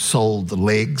you sold the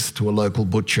legs to a local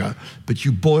butcher, but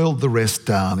you boiled the rest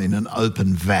down in an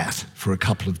open vat for a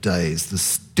couple of days. The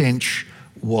stench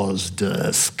was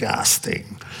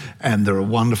disgusting. And there are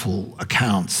wonderful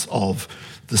accounts of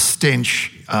the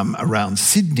stench around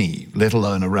Sydney, let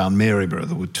alone around Maryborough.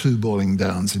 There were 2 boiling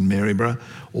downs in Maryborough,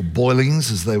 or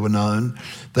boilings as they were known.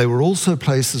 They were also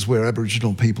places where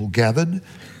Aboriginal people gathered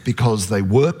because they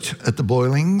worked at the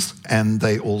boilings, and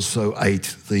they also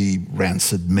ate the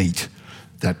rancid meat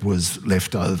that was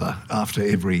left over after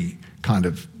every kind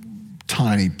of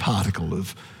tiny particle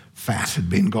of fat had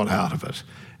been got out of it.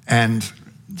 And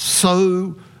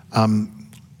so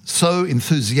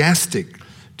enthusiastic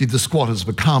did the squatters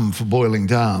become for boiling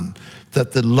down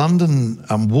that the London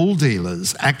wool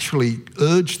dealers actually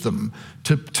urged them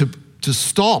to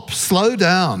stop, slow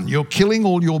down. You're killing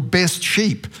all your best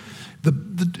sheep.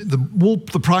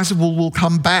 The price of wool will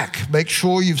come back. Make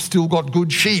sure you've still got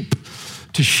good sheep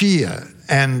to shear.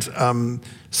 And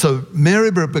so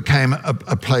Maryborough became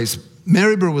a place.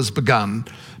 Maryborough was begun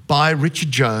by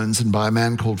Richard Jones and by a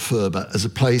man called Ferber as a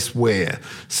place where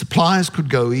supplies could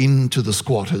go into the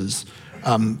squatters,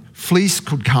 fleece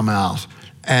could come out,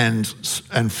 and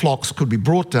flocks could be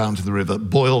brought down to the river,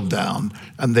 boiled down,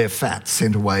 and their fat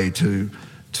sent away to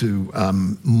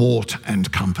Mort and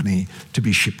Company to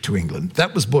be shipped to England.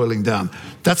 That was boiling down.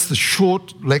 That's the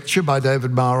short lecture by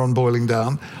David Marr on boiling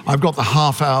down. I've got the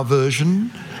half-hour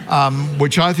version,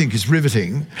 which I think is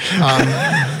riveting,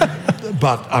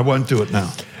 but I won't do it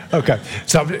now. Okay,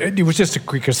 so it was just a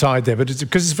quick aside there, but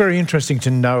because it's very interesting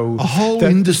to know a whole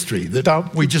industry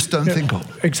that we just don't think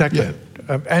of. Exactly.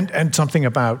 Yeah. And something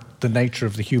about the nature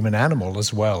of the human animal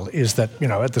as well is that,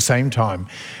 at the same time,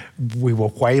 we were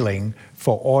whaling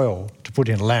for oil to put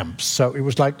in lamps. So it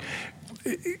was like,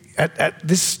 at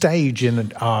this stage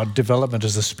in our development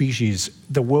as a species,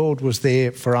 the world was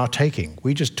there for our taking.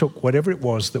 We just took whatever it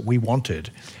was that we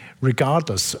wanted,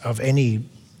 regardless of any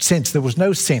sense. There was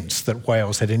no sense that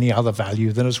whales had any other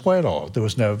value than as whale oil. There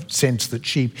was no sense that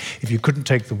sheep, if you couldn't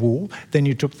take the wool, then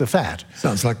you took the fat.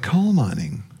 Sounds like coal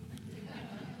mining.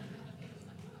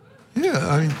 Yeah,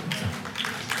 I mean,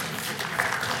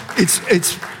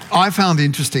 I found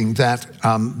interesting that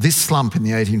this slump in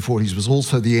the 1840s was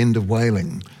also the end of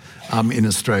whaling in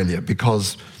Australia,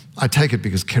 because I take it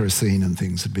because kerosene and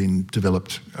things had been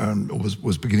developed or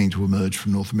was beginning to emerge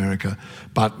from North America.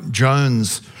 But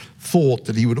Jones thought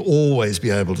that he would always be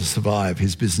able to survive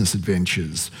his business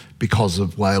adventures because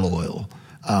of whale oil,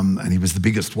 and he was the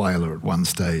biggest whaler at one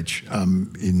stage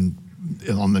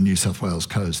on the New South Wales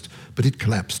coast, but it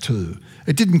collapsed too.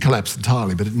 It didn't collapse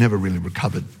entirely, but it never really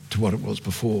recovered to what it was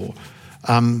before.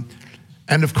 And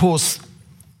of course,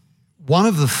 one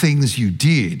of the things you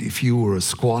did if you were a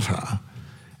squatter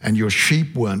and your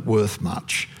sheep weren't worth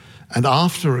much, and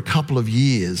after a couple of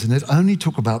years, and it only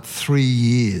took about 3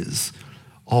 years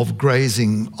of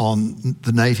grazing on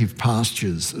the native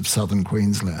pastures of southern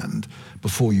Queensland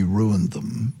before you ruined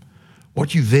them,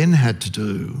 what you then had to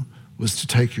do was to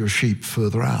take your sheep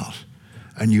further out,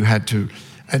 and you had to,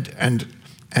 and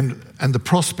the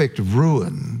prospect of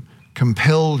ruin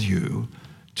compelled you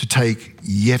to take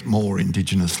yet more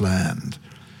Indigenous land.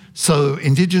 So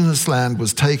Indigenous land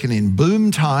was taken in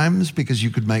boom times because you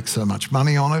could make so much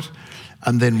money on it,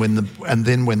 and then when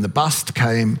the bust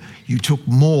came, you took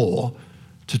more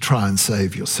to try and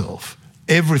save yourself.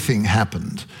 Everything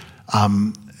happened.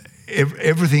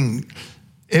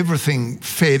 Everything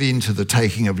fed into the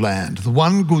taking of land. The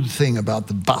one good thing about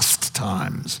the bust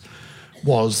times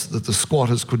was that the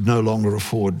squatters could no longer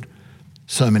afford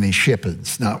so many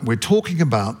shepherds. Now, we're talking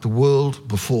about the world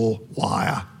before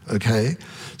wire, okay?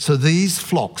 So these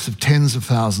flocks of tens of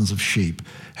thousands of sheep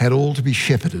had all to be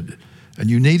shepherded, and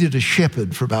you needed a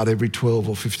shepherd for about every 12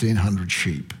 or 1,500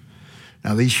 sheep.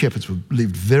 Now, these shepherds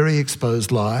lived very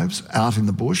exposed lives out in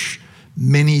the bush.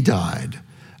 Many died.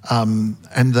 And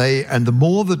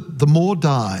the more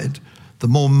died, the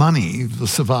more money the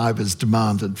survivors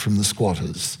demanded from the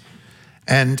squatters,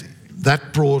 and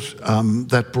that brought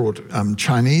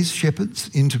Chinese shepherds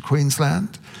into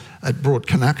Queensland. It brought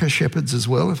Kanaka shepherds as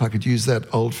well, if I could use that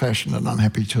old-fashioned and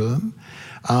unhappy term.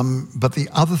 But the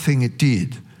other thing it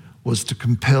did was to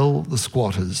compel the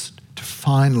squatters to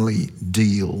finally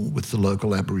deal with the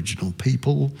local Aboriginal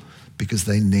people because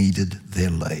they needed their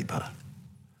labour.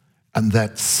 And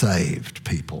that saved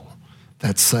people.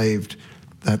 That saved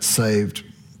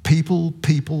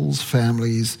people's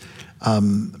families,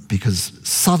 because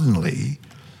suddenly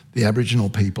the Aboriginal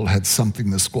people had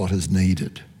something the squatters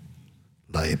needed: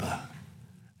 labour.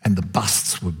 And the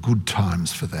busts were good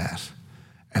times for that.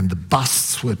 And the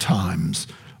busts were times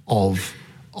of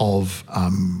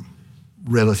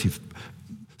relative,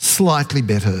 slightly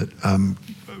better,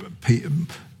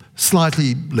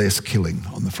 slightly less killing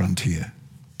on the frontier.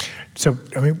 So,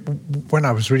 I mean, when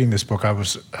I was reading this book, I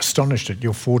was astonished at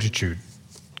your fortitude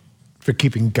for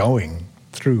keeping going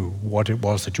through what it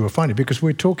was that you were finding? Because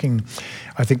we're talking,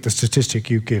 I think the statistic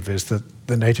you give is that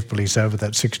the native police over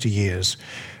that 60 years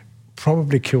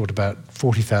probably killed about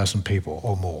 40,000 people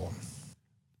or more.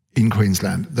 In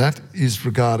Queensland. That is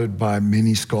regarded by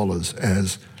many scholars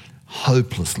as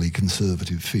hopelessly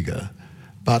conservative figure.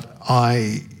 But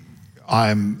I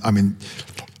mean,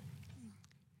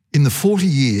 in the 40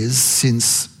 years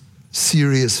since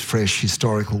serious, fresh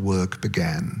historical work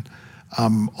began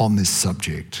on this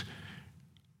subject,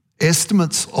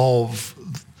 estimates of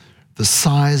the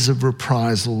size of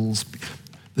reprisals,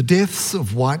 the deaths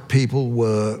of white people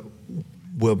were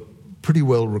pretty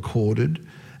well recorded,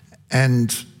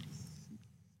 and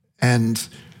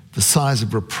the size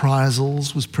of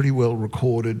reprisals was pretty well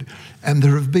recorded, and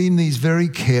there have been these very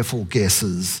careful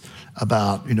guesses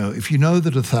about, if you know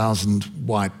that 1,000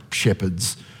 white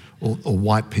shepherds or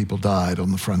white people died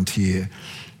on the frontier,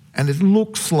 and it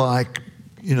looks like,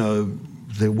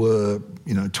 there were,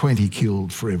 20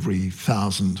 killed for every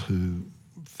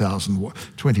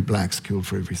 20 blacks killed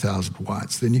for every 1,000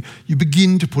 whites, then you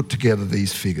begin to put together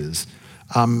these figures.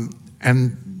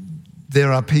 And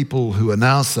there are people who are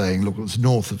now saying, look, it was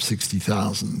north of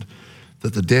 60,000,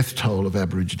 that the death toll of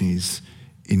Aborigines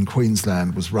in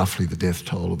Queensland was roughly the death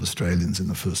toll of Australians in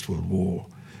the First World War.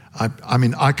 I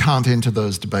mean, I can't enter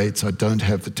those debates. I don't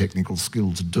have the technical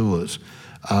skill to do it.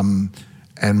 And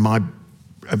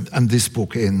this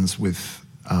book ends with,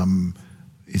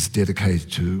 is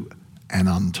dedicated to an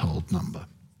untold number.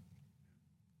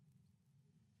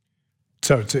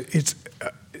 So it's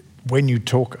when you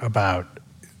talk about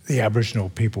the Aboriginal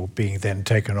people being then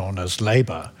taken on as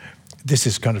labour, this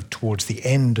is kind of towards the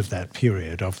end of that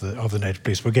period of the native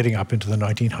police. We're getting up into the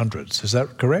 1900s. Is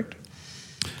that correct?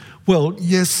 Well,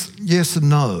 yes and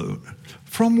no.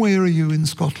 From where are you in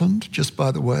Scotland, just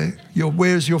by the way?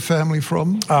 Where's your family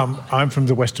from? I'm from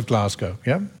the west of Glasgow,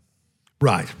 yeah.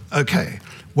 Right, okay.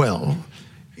 Well,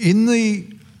 in the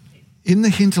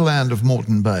hinterland of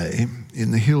Moreton Bay,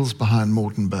 in the hills behind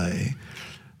Moreton Bay,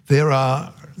 there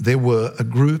were a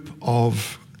group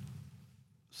of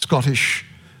Scottish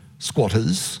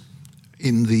squatters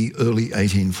in the early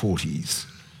 1840s.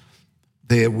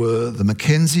 There were the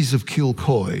Mackenzies of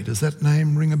Kilcoy. Does that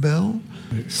name ring a bell?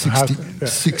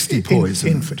 60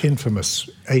 poisoned. Infamous,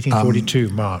 1842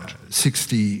 March.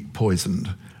 60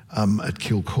 poisoned at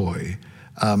Kilcoy.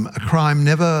 A crime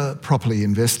never properly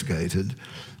investigated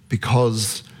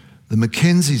because the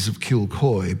Mackenzies of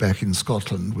Kilcoy back in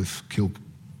Scotland with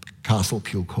Castle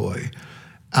Kilcoy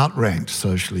outranked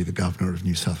socially the Governor of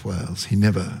New South Wales. He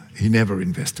never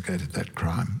investigated that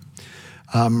crime.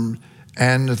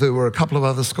 And there were a couple of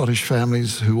other Scottish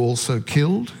families who also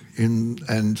killed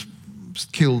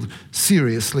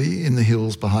seriously in the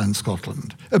hills behind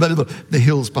Scotland, the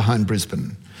hills behind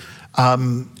Brisbane.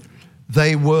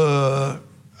 They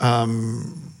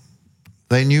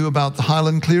knew about the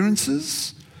Highland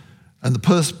clearances, and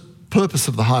the purpose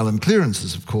of the Highland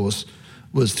clearances, of course,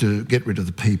 was to get rid of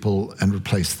the people and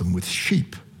replace them with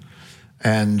sheep.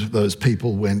 And those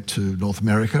people went to North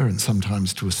America and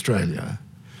sometimes to Australia.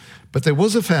 But there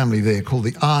was a family there called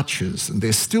the Archers, and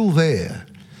they're still there.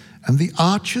 And the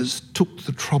Archers took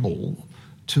the trouble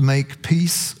to make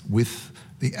peace with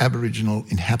the Aboriginal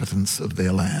inhabitants of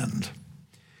their land.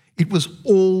 It was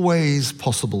always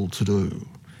possible to do.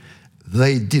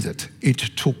 They did it. It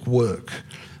took work.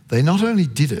 They not only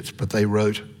did it, but they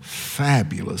wrote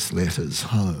fabulous letters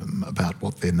home about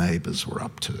what their neighbours were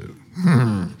up to.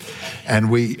 And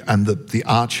the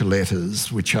Archer letters,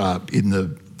 which are in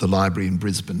the library in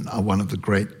Brisbane, are one of the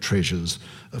great treasures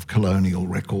of colonial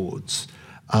records.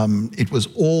 It was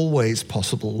always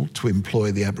possible to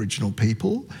employ the Aboriginal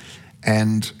people,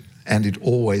 and it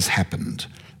always happened.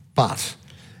 But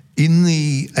in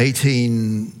the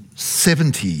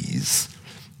 1870s,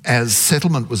 as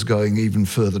settlement was going even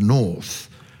further north,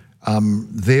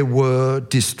 there were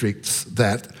districts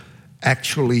that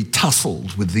actually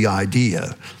tussled with the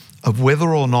idea of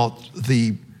whether or not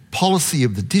the policy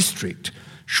of the district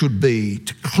should be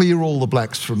to clear all the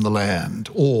blacks from the land,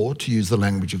 or, to use the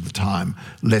language of the time,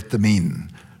 let them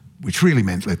in, which really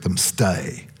meant let them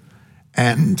stay.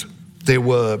 And there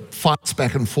were fights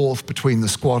back and forth between the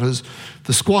squatters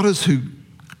who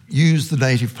used the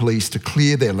native police to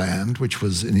clear their land, which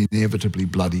was an inevitably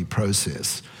bloody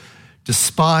process,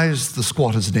 despised the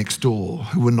squatters next door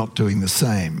who were not doing the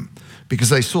same, because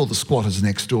they saw the squatters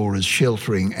next door as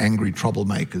sheltering angry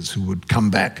troublemakers who would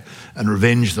come back and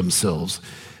revenge themselves.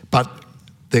 But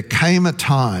there came a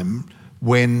time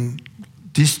when,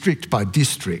 district by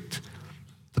district,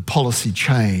 the policy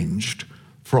changed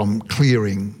from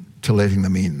clearing to letting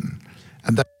them in.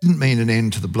 And that didn't mean an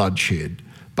end to the bloodshed,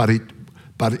 but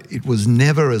but it was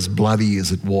never as bloody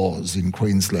as it was in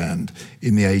Queensland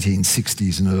in the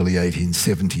 1860s and early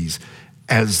 1870s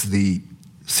as the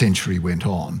century went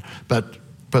on. But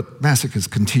massacres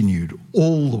continued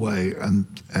all the way, and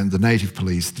the native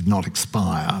police did not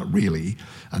expire, really,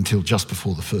 until just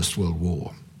before the First World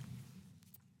War.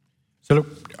 So look,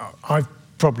 I've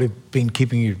probably been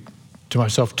keeping you to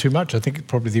myself too much. I think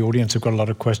probably the audience have got a lot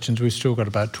of questions. We've still got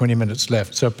about 20 minutes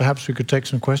left, so perhaps we could take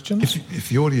some questions? If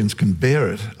the audience can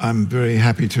bear it, I'm very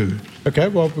happy to. Okay,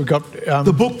 well, we've got...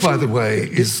 the book, by the way,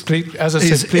 is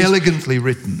elegantly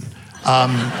written,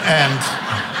 and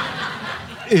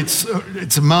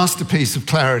it's a masterpiece of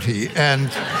clarity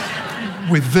and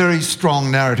with very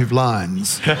strong narrative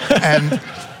lines. And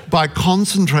by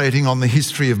concentrating on the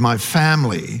history of my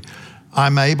family,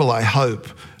 I'm able, I hope,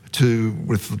 to,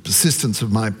 with the persistence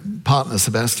of my partner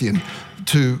Sebastian,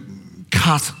 to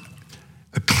cut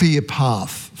a clear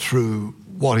path through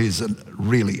what is a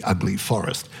really ugly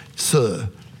forest. Sir,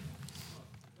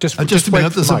 just a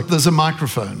minute, there's a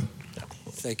microphone.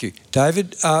 Thank you.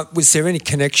 David, was there any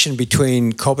connection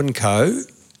between Cobb and Co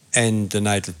and the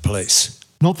native police?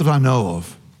 Not that I know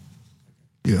of.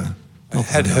 Yeah. I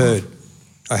had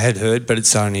heard, but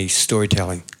it's only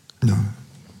storytelling. No.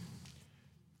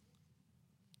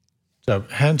 So,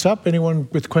 hands up, anyone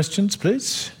with questions,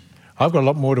 please? I've got a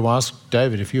lot more to ask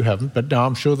David if you haven't, but no,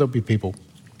 I'm sure there'll be people.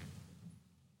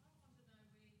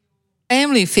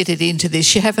 Family fitted into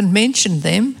this, you haven't mentioned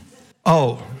them.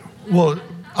 Oh, well,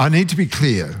 I need to be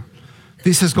clear.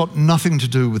 This has got nothing to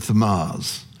do with the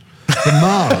Marrs. The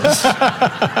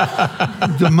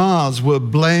Marrs were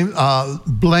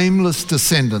blameless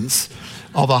descendants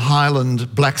of a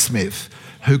Highland blacksmith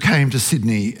who came to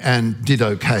Sydney and did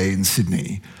okay in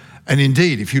Sydney. And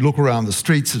indeed, if you look around the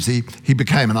streets, he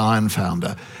became an iron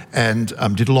founder and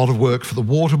did a lot of work for the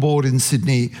Water Board in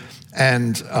Sydney.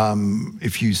 And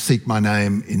if you seek my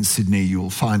name in Sydney, you'll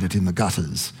find it in the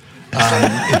gutters.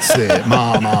 It's there,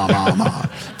 Ma, Ma, Ma, Ma.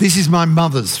 This is my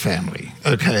mother's family,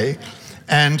 okay?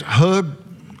 And her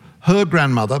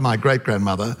grandmother, my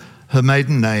great-grandmother, her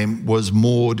maiden name was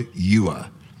Maud Uhr.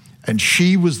 And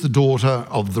she was the daughter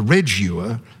of the Reg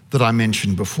Uhr that I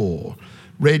mentioned before.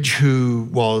 Reg, who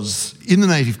was in the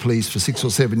native police for 6 or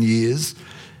 7 years,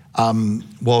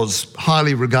 was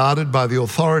highly regarded by the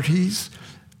authorities,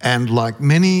 and like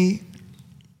many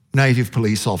native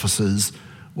police officers,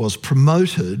 was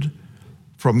promoted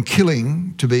from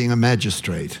killing to being a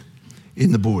magistrate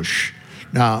in the bush.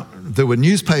 Now, there were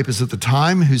newspapers at the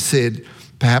time who said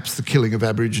perhaps the killing of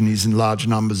Aborigines in large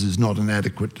numbers is not an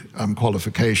adequate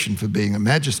qualification for being a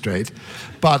magistrate,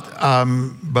 but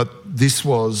this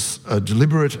was a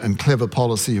deliberate and clever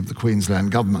policy of the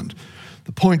Queensland government.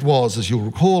 The point was, as you'll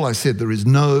recall, I said there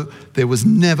was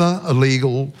never a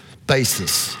legal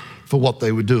basis for what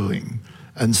they were doing.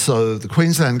 And so the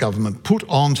Queensland government put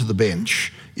onto the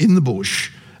bench in the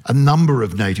bush a number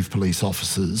of native police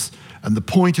officers, and the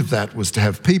point of that was to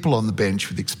have people on the bench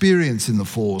with experience in the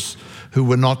force who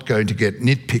were not going to get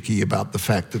nitpicky about the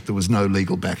fact that there was no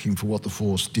legal backing for what the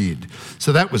force did.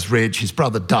 So that was Reg. His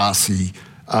brother Darcy,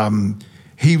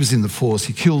 he was in the force.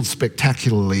 He killed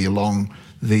spectacularly along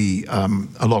the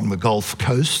Gulf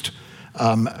Coast,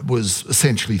 was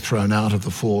essentially thrown out of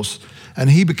the force, and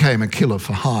he became a killer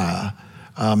for hire,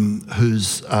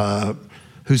 whose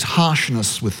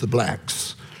harshness with the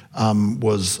blacks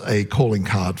was a calling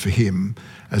card for him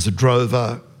as a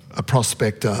drover, a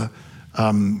prospector,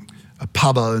 a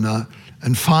pub owner,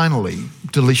 and finally,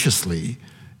 deliciously,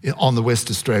 on the West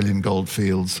Australian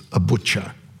goldfields, a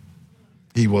butcher.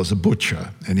 He was a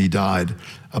butcher, and he died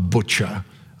a butcher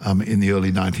in the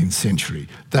early 19th century.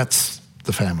 That's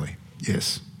the family,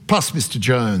 yes. Plus Mr.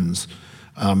 Jones,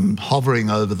 hovering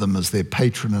over them as their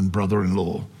patron and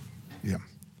brother-in-law. Yeah.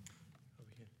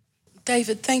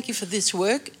 David, thank you for this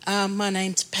work. My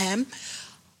name's Pam.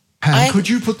 Pam, could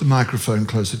you put the microphone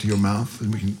closer to your mouth?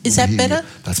 And Is that better?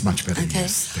 That's much better, okay.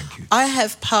 Yes, thank you. I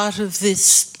have part of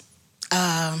this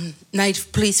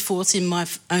native police force in my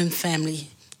own family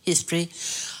history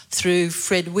through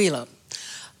Fred Wheeler.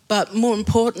 But more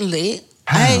importantly,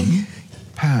 Pam,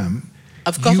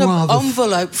 I've got an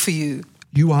envelope for you.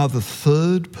 You are the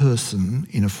third person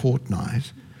in a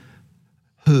fortnight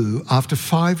who, after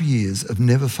 5 years of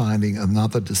never finding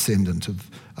another descendant of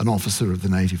an officer of the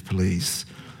native police,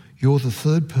 you're the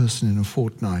third person in a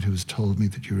fortnight who has told me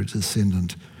that you're a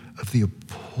descendant of the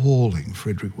appalling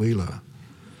Frederick Wheeler.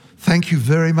 Thank you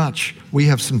very much. We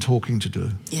have some talking to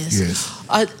do. Yes.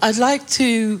 I'd like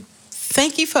to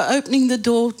thank you for opening the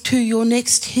door to your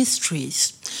next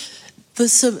histories.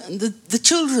 The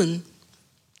children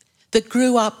that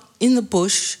grew up in the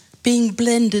bush being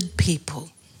blended people.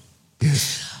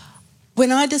 Yes.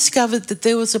 When I discovered that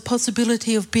there was a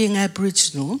possibility of being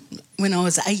Aboriginal when I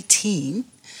was 18,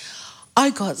 I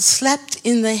got slapped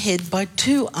in the head by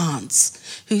 2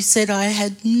 aunts who said I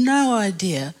had no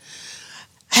idea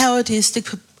how it is to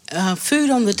put food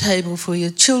on the table for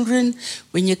your children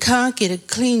when you can't get a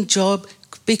clean job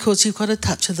because you've got a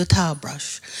touch of the tar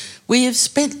brush. We have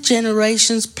spent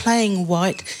generations playing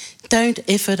white. Don't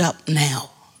F it up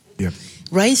now. Yep.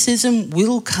 Racism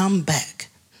will come back.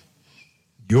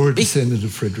 You're a descendant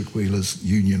of Frederick Wheeler's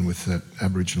union with that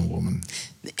Aboriginal woman.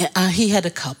 He had a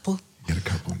couple. He had a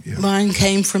couple, yeah. Mine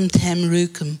came from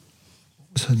Tamrookum.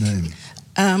 What was her name?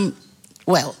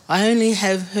 Well, I only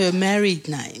have her married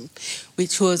name,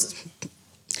 which was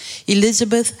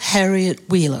Elizabeth Harriet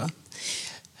Wheeler.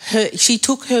 She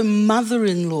took her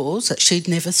mother-in-law's, that she'd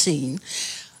never seen,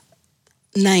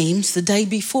 names the day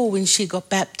before when she got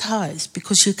baptised,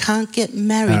 because you can't get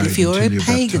married if you're a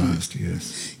pagan.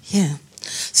 Yes. Yeah.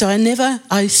 So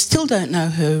I still don't know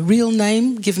her real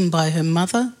name given by her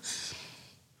mother,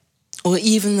 or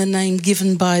even the name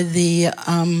given by the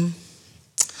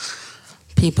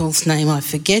people's name I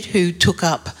forget, who took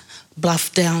up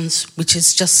Bluff Downs, which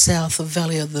is just south of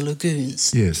Valley of the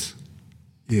Lagoons. Yes,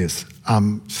 yes.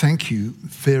 Thank you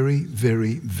very,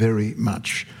 very, very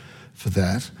much for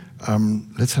that.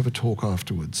 Let's have a talk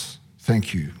afterwards.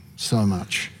 Thank you so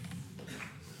much.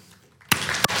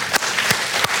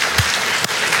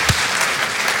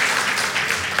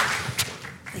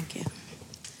 Thank you.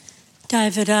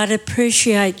 David, I'd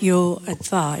appreciate your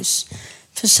advice.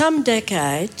 For some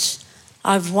decades,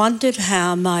 I've wondered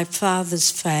how my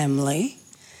father's family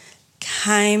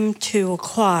came to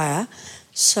acquire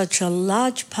such a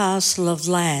large parcel of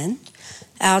land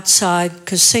outside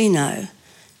Casino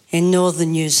in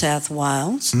northern New South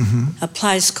Wales, a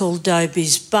place called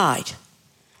Doby's Bait.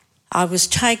 I was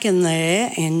taken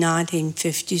there in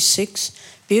 1956,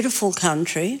 beautiful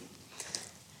country.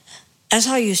 As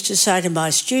I used to say to my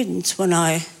students when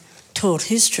I taught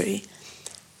history,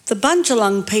 the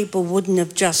Bundjalung people wouldn't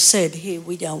have just said, here,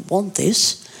 we don't want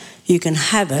this, you can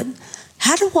have it.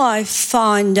 How do I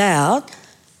find out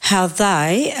how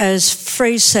they, as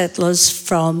free settlers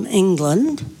from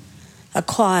England,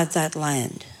 acquired that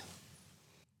land?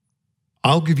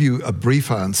 I'll give you a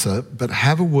brief answer, but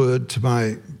have a word to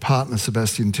my partner,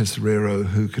 Sebastian Tesoriero,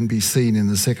 who can be seen in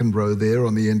the second row there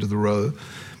on the end of the row,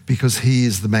 because he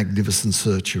is the magnificent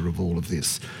searcher of all of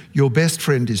this. Your best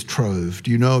friend is Trove.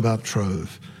 Do you know about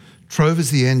Trove? Trove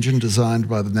is the engine designed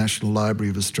by the National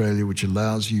Library of Australia, which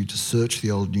allows you to search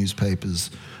the old newspapers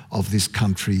of this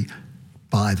country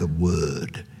by the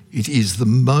word. It is the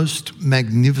most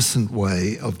magnificent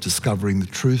way of discovering the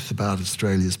truth about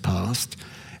Australia's past,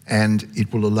 and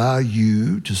it will allow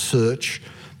you to search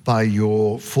by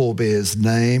your forebear's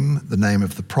name, the name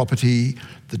of the property,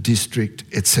 the district,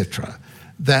 etc.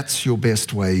 That's your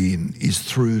best way in, is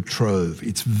through Trove.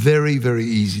 It's very, very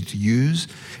easy to use.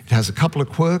 It has a couple of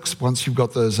quirks. Once you've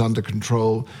got those under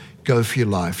control, go for your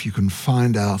life. You can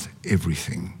find out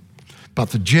everything.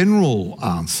 But the general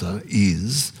answer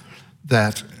is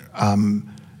that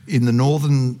in the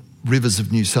northern rivers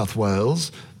of New South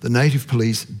Wales, the native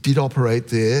police did operate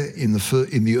there in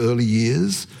the early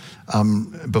years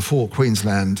before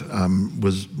Queensland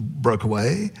broke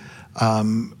away,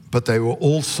 but they were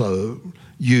also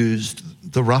used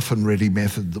the rough and ready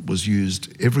method that was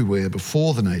used everywhere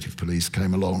before the native police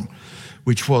came along,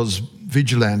 which was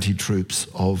vigilante troops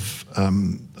of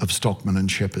stockmen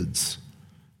and shepherds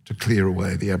to clear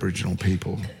away the Aboriginal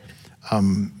people.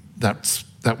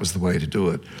 That was the way to do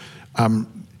it.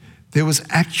 There was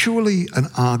actually an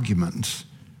argument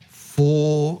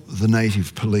for the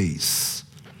native police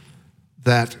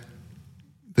that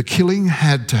the killing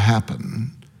had to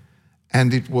happen,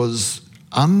 and it was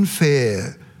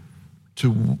unfair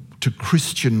to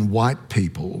Christian white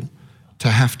people to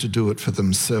have to do it for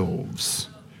themselves.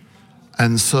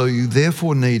 And so you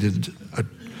therefore needed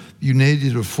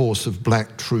a force of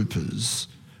black troopers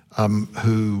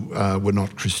who were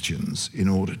not Christians in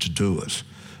order to do it.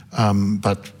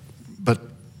 But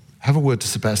have a word to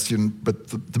Sebastian, but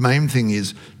the main thing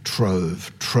is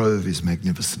Trove. Trove is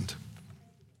magnificent.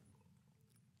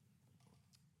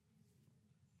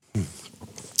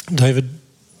 David,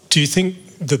 do you think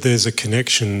that there's a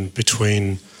connection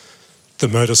between the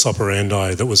modus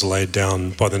operandi that was laid down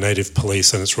by the native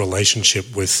police and its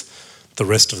relationship with the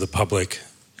rest of the public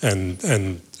and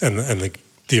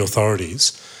the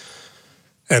authorities,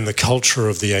 and the culture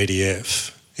of the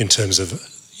ADF in terms of,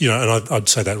 and I'd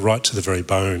say that right to the very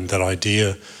bone, that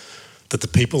idea that the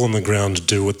people on the ground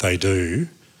do what they do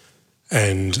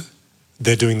and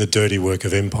they're doing the dirty work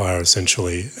of empire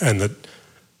essentially, and that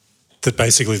that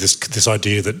basically this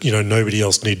idea that, nobody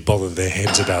else need bother their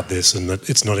heads about this and that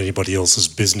it's not anybody else's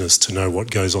business to know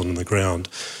what goes on the ground.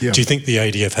 Yeah. Do you think the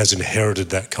ADF has inherited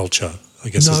that culture, I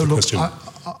guess is the question?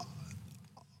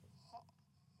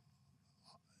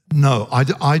 No,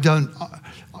 I don't.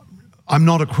 I'm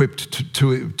not equipped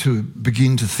to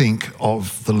begin to think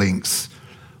of the links.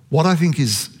 What I think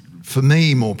is, for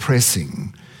me, more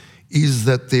pressing is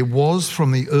that there was,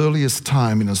 from the earliest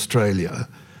time in Australia,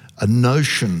 a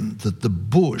notion that the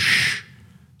bush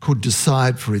could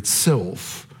decide for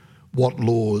itself what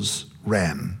laws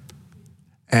ran.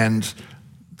 And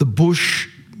the bush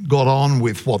got on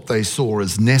with what they saw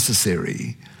as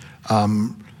necessary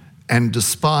and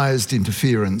despised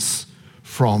interference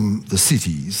from the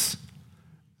cities.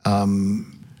 And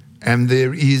the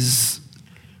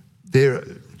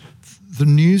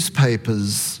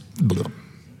newspapers,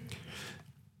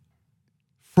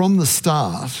 from the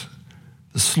start,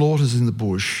 the slaughters in the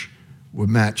bush were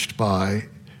matched by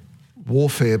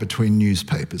warfare between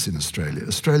newspapers in Australia.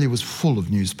 Australia was full of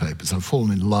newspapers. I've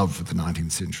fallen in love with the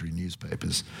 19th century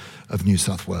newspapers of New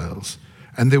South Wales.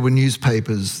 And there were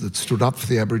newspapers that stood up for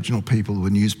the Aboriginal people, there were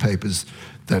newspapers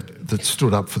that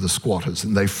stood up for the squatters,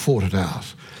 and they fought it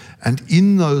out. And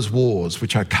in those wars,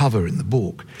 which I cover in the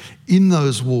book, in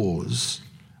those wars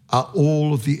are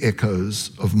all of the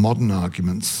echoes of modern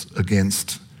arguments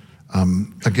against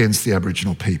the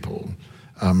Aboriginal people,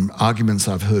 arguments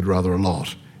I've heard rather a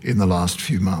lot in the last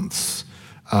few months.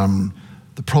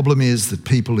 The problem is that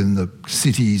people in the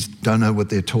cities don't know what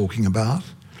they're talking about.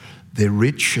 They're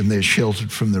rich and they're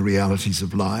sheltered from the realities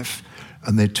of life,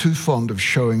 and they're too fond of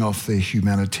showing off their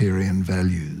humanitarian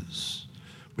values,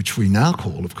 which we now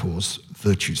call, of course,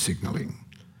 virtue signalling.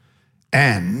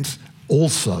 And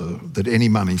also that any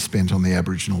money spent on the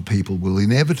Aboriginal people will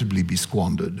inevitably be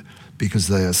squandered because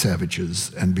they are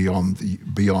savages and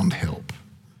beyond help.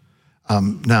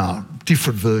 Now,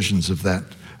 different versions of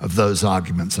those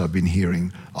arguments I've been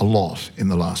hearing a lot in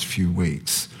the last few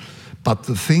weeks. But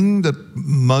the thing that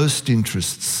most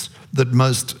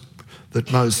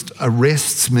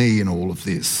arrests me in all of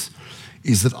this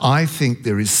is that I think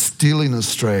there is still in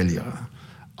Australia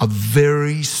a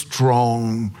very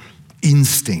strong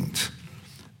instinct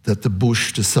that the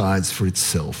bush decides for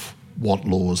itself what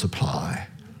laws apply.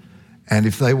 And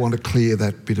if they want to clear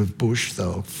that bit of bush,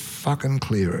 they'll fucking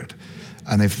clear it.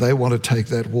 And if they want to take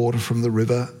that water from the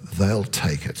river, they'll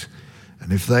take it.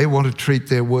 And if they want to treat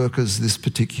their workers this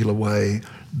particular way,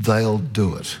 they'll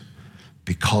do it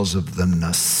because of the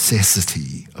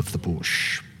necessity of the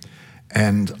bush.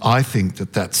 And I think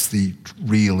that that's the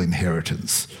real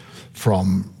inheritance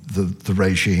from the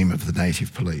regime of the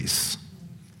native police.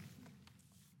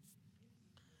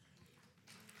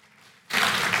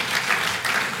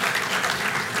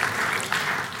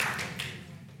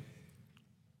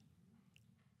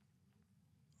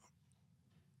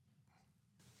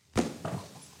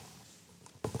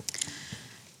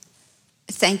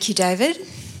 Thank you, David.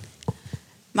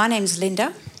 My name's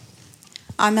Linda.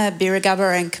 I'm a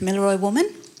Birragubba and Kamilaroi woman.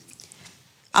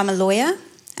 I'm a lawyer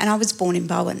and I was born in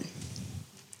Bowen.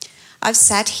 I've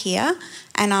sat here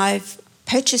and I've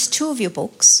purchased 2 of your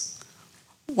books,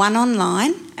 one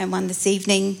online and one this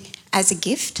evening as a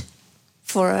gift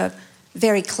for a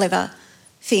very clever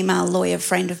female lawyer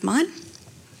friend of mine.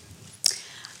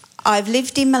 I've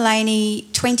lived in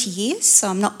Maleny 20 years, so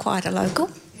I'm not quite a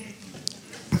local.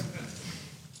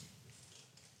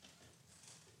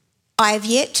 I have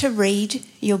yet to read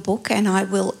your book, and I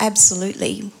will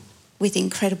absolutely, with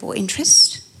incredible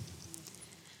interest.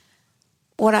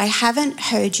 What I haven't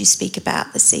heard you speak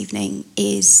about this evening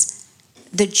is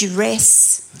the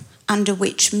duress under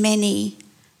which many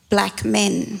black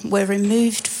men were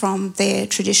removed from their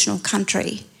traditional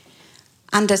country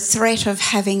under threat of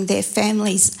having their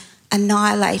families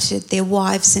annihilated, their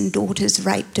wives and daughters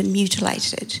raped and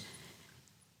mutilated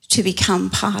to become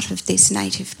part of this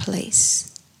native police.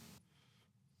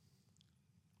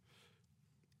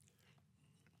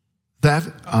 That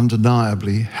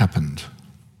undeniably happened.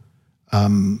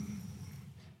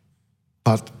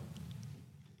 But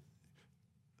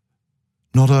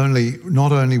not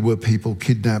only were people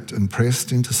kidnapped and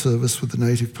pressed into service with the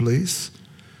native police,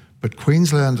 but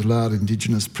Queensland allowed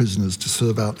Indigenous prisoners to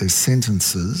serve out their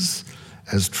sentences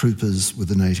as troopers with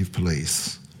the native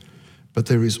police. But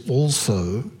there is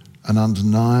also an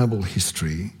undeniable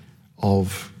history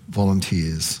of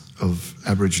volunteers, of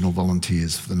Aboriginal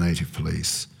volunteers for the native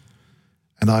police.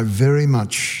 And I very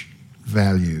much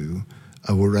value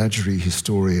a Wiradjuri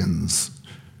historian's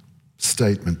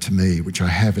statement to me, which I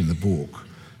have in the book,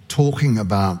 talking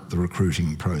about the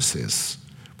recruiting process,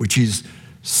 which is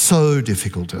so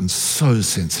difficult and so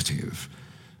sensitive,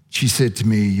 She said to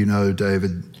me, "You know,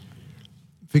 David,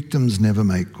 victims never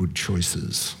make good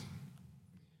choices."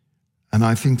 And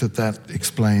I think that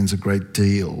explains a great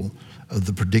deal of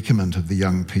the predicament of the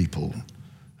young people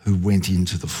who went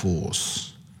into the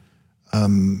force.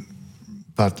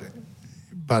 But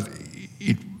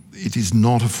it is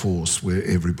not a force where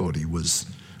everybody was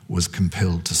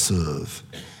compelled to serve.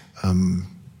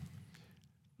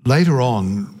 Later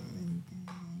on,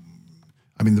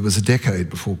 I mean, there was a decade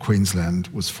before Queensland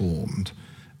was formed,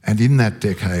 and in that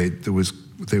decade there was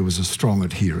a strong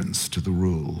adherence to the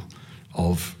rule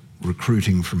of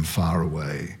recruiting from far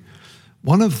away.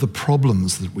 One of the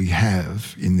problems that we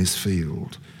have in this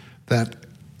field, that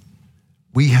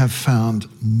we have found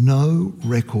no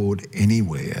record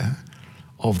anywhere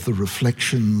of the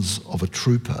reflections of a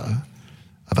trooper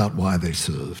about why they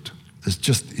served.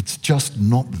 It's just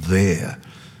not there.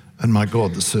 And my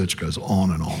God, the search goes on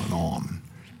and on and on,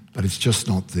 but it's just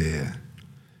not there.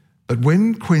 But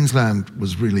when Queensland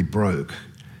was really broke,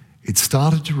 it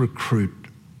started to recruit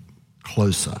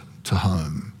closer to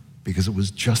home because it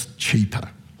was just cheaper.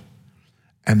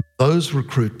 And those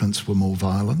recruitments were more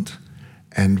violent,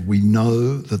 and we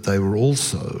know that they were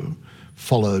also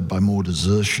followed by more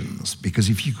desertions, because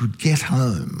if you could get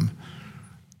home,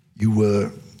 you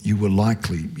were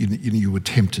likely, you were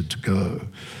tempted to go.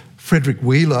 Frederick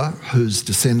Wheeler, whose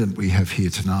descendant we have here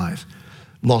tonight,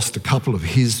 lost a couple of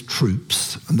his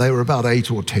troops, and they were about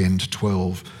 8 or 10 to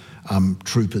 12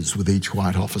 troopers with each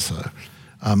white officer.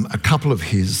 A couple of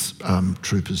his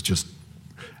troopers just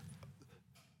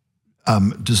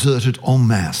deserted en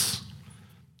masse.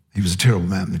 He was a terrible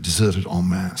man, they deserted en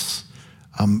masse.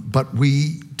 But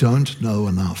we don't know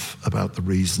enough about the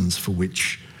reasons for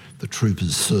which the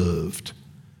troopers served,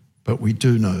 but we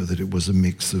do know that it was a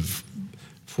mix of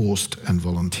forced and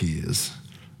volunteers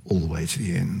all the way to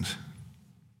the end.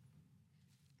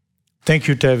 Thank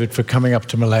you, David, for coming up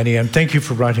to Maleny, and thank you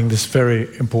for writing this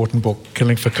very important book,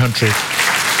 Killing for Country.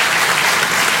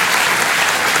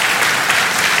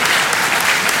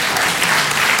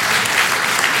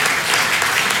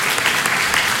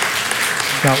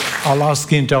 Now, I'll ask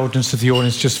the indulgence of the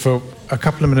audience just for a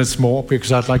couple of minutes more,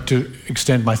 because I'd like to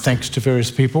extend my thanks to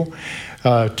various people,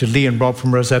 to Lee and Rob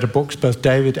from Rosetta Books. Both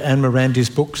David and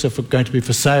Miranda's books are going to be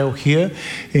for sale here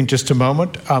in just a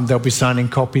moment. They'll be signing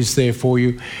copies there for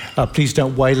you. Please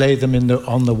don't waylay them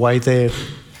on the way there.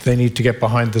 They need to get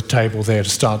behind the table there to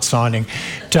start signing.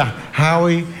 To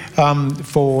Howie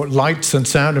for lights and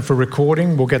sound and for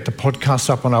recording. We'll get the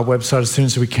podcast up on our website as soon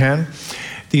as we can.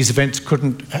 These events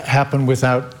couldn't happen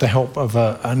without the help of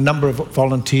a number of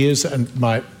volunteers, and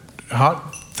my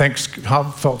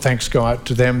heartfelt thanks go out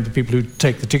to them, the people who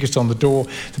take the tickets on the door,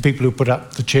 the people who put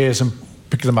up the chairs and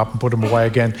pick them up and put them away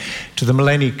again, to the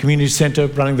Maleny Community Centre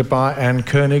running the bar, Anne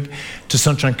Koenig, to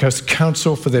Sunshine Coast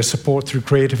Council for their support through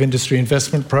Creative Industry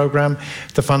Investment Programme.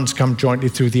 The funds come jointly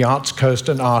through the Arts Coast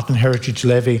and Art and Heritage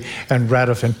Levy and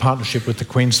RADF in partnership with the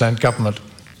Queensland Government.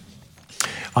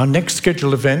 Our next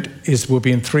scheduled event will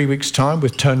be in 3 weeks' time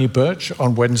with Tony Birch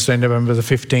on Wednesday, November the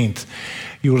 15th.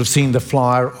 You will have seen the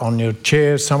flyer on your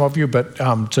chair, some of you, but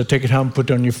so take it home, put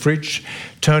it on your fridge.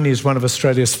 Tony is one of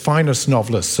Australia's finest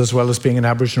novelists, as well as being an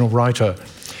Aboriginal writer.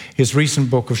 His recent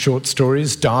book of short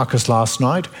stories, Dark as Last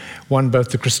Night, won both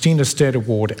the Christina Stead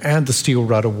Award and the Steel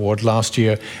Rudd Award last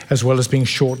year, as well as being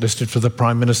shortlisted for the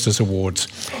Prime Minister's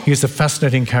Awards. He is a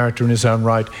fascinating character in his own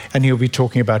right, and he'll be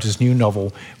talking about his new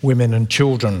novel, Women and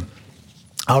Children.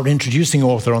 Our introducing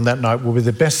author on that night will be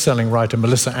the best-selling writer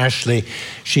Melissa Ashley,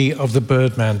 she of the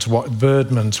Birdman's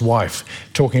Wife,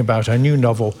 talking about her new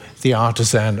novel, The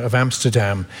Artisan of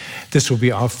Amsterdam. This will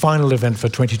be our final event for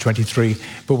 2023,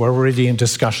 but we're already in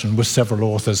discussion with several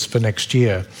authors for next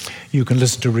year. You can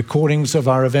listen to recordings of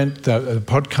our event, the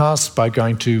podcast, by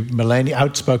going to Maleny,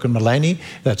 Outspoken Maleny.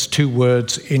 That's 2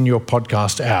 words in your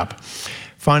podcast app.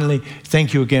 Finally,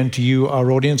 thank you again to you,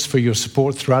 our audience, for your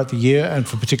support throughout the year, and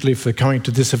particularly for coming to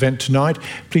this event tonight.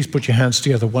 Please put your hands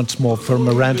together once more for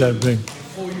Miranda.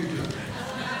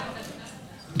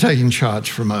 Taking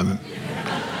charge for a moment.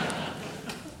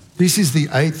 This is the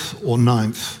 8th or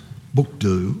 9th book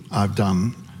do I've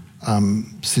done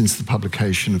since the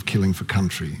publication of Killing for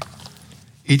Country.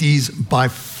 It is by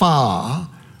far,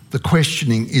 the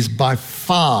questioning is by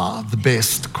far the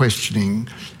best questioning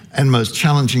and most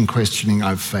challenging questioning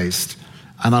I've faced.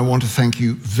 And I want to thank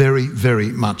you very, very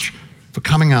much for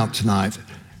coming out tonight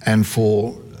and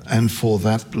for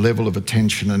that level of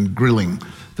attention and grilling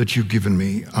that you've given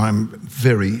me. I'm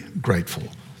very grateful.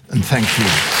 And thank you.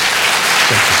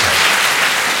 Thank you.